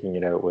sticking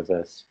it out with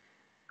us.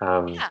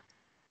 Um, Yeah.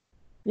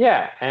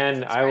 yeah, and I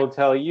Subscribe. will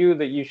tell you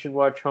that you should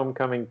watch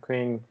Homecoming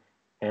King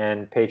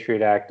and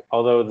Patriot Act.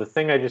 Although the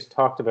thing I just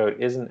talked about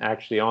isn't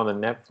actually on the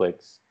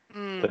Netflix. The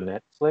Mm,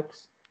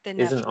 Netflix the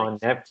isn't Netflix. on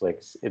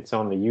Netflix. It's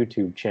on the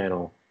YouTube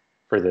channel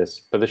for this.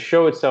 But the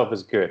show itself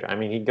is good. I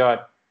mean,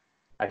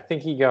 I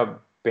think he got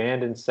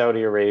banned in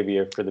Saudi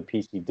Arabia for the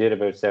piece he did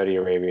about Saudi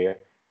Arabia.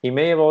 He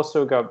may have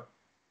also got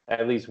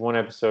at least one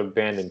episode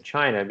banned in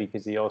China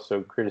because he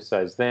also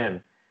criticized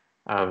them.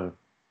 Um,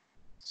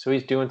 so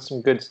he's doing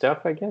some good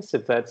stuff, I guess,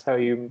 if that's how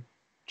you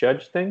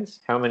judge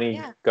things. How many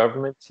Yeah.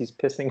 governments he's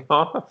pissing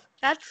off.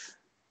 That's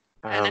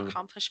an Um,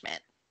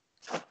 accomplishment.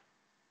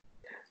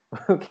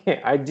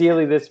 okay,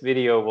 ideally, this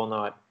video will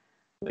not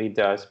lead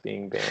to us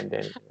being banned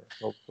anywhere,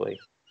 hopefully.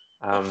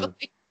 Um,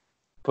 Hopefully.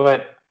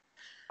 but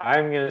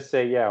I'm going to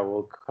say, yeah,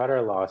 we'll cut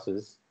our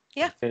losses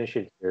Yeah. and finish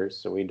it here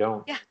so we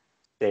don't Yeah.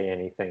 say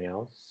anything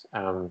else.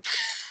 And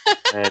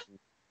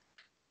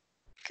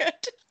Good.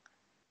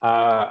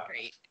 uh,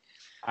 Great.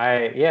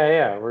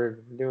 yeah, we're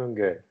doing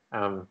good.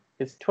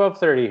 It's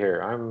 12:30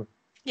 here.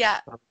 Yeah.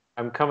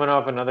 I'm coming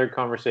off another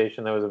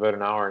conversation that was about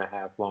an hour and a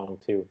half long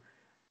too.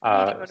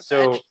 I need to go to bed.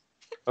 So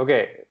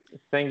okay,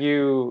 thank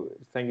you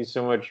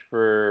so much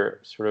for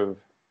sort of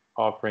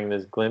offering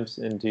this glimpse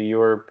into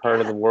your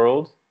part of Yeah. the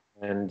world,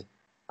 and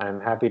I'm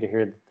happy to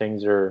hear that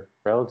things are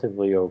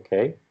relatively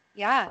okay.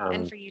 Yeah.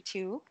 And Um, for you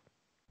too.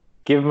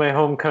 give my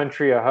home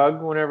country a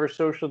hug whenever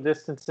social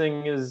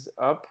distancing is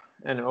up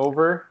and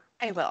over,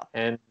 I will.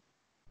 and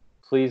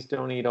please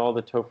don't eat all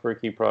the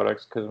Tofurky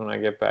products because when I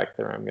get back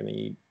there, I'm going to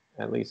eat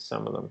at least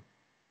some of them.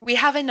 We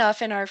have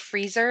enough in our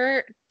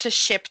freezer to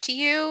ship to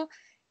you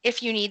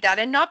if you need that.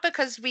 And not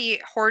because we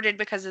hoarded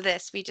because of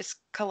this. We just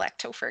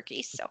collect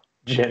tofurkeys. So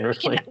we can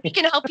Generally. we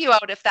can help you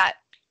out if that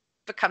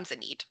becomes a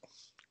need.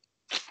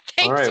 All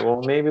Thanks. right.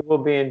 Well, maybe we'll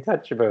be in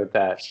touch about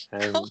that.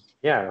 And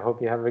yeah, I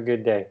hope you have a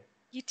good day.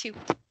 You too.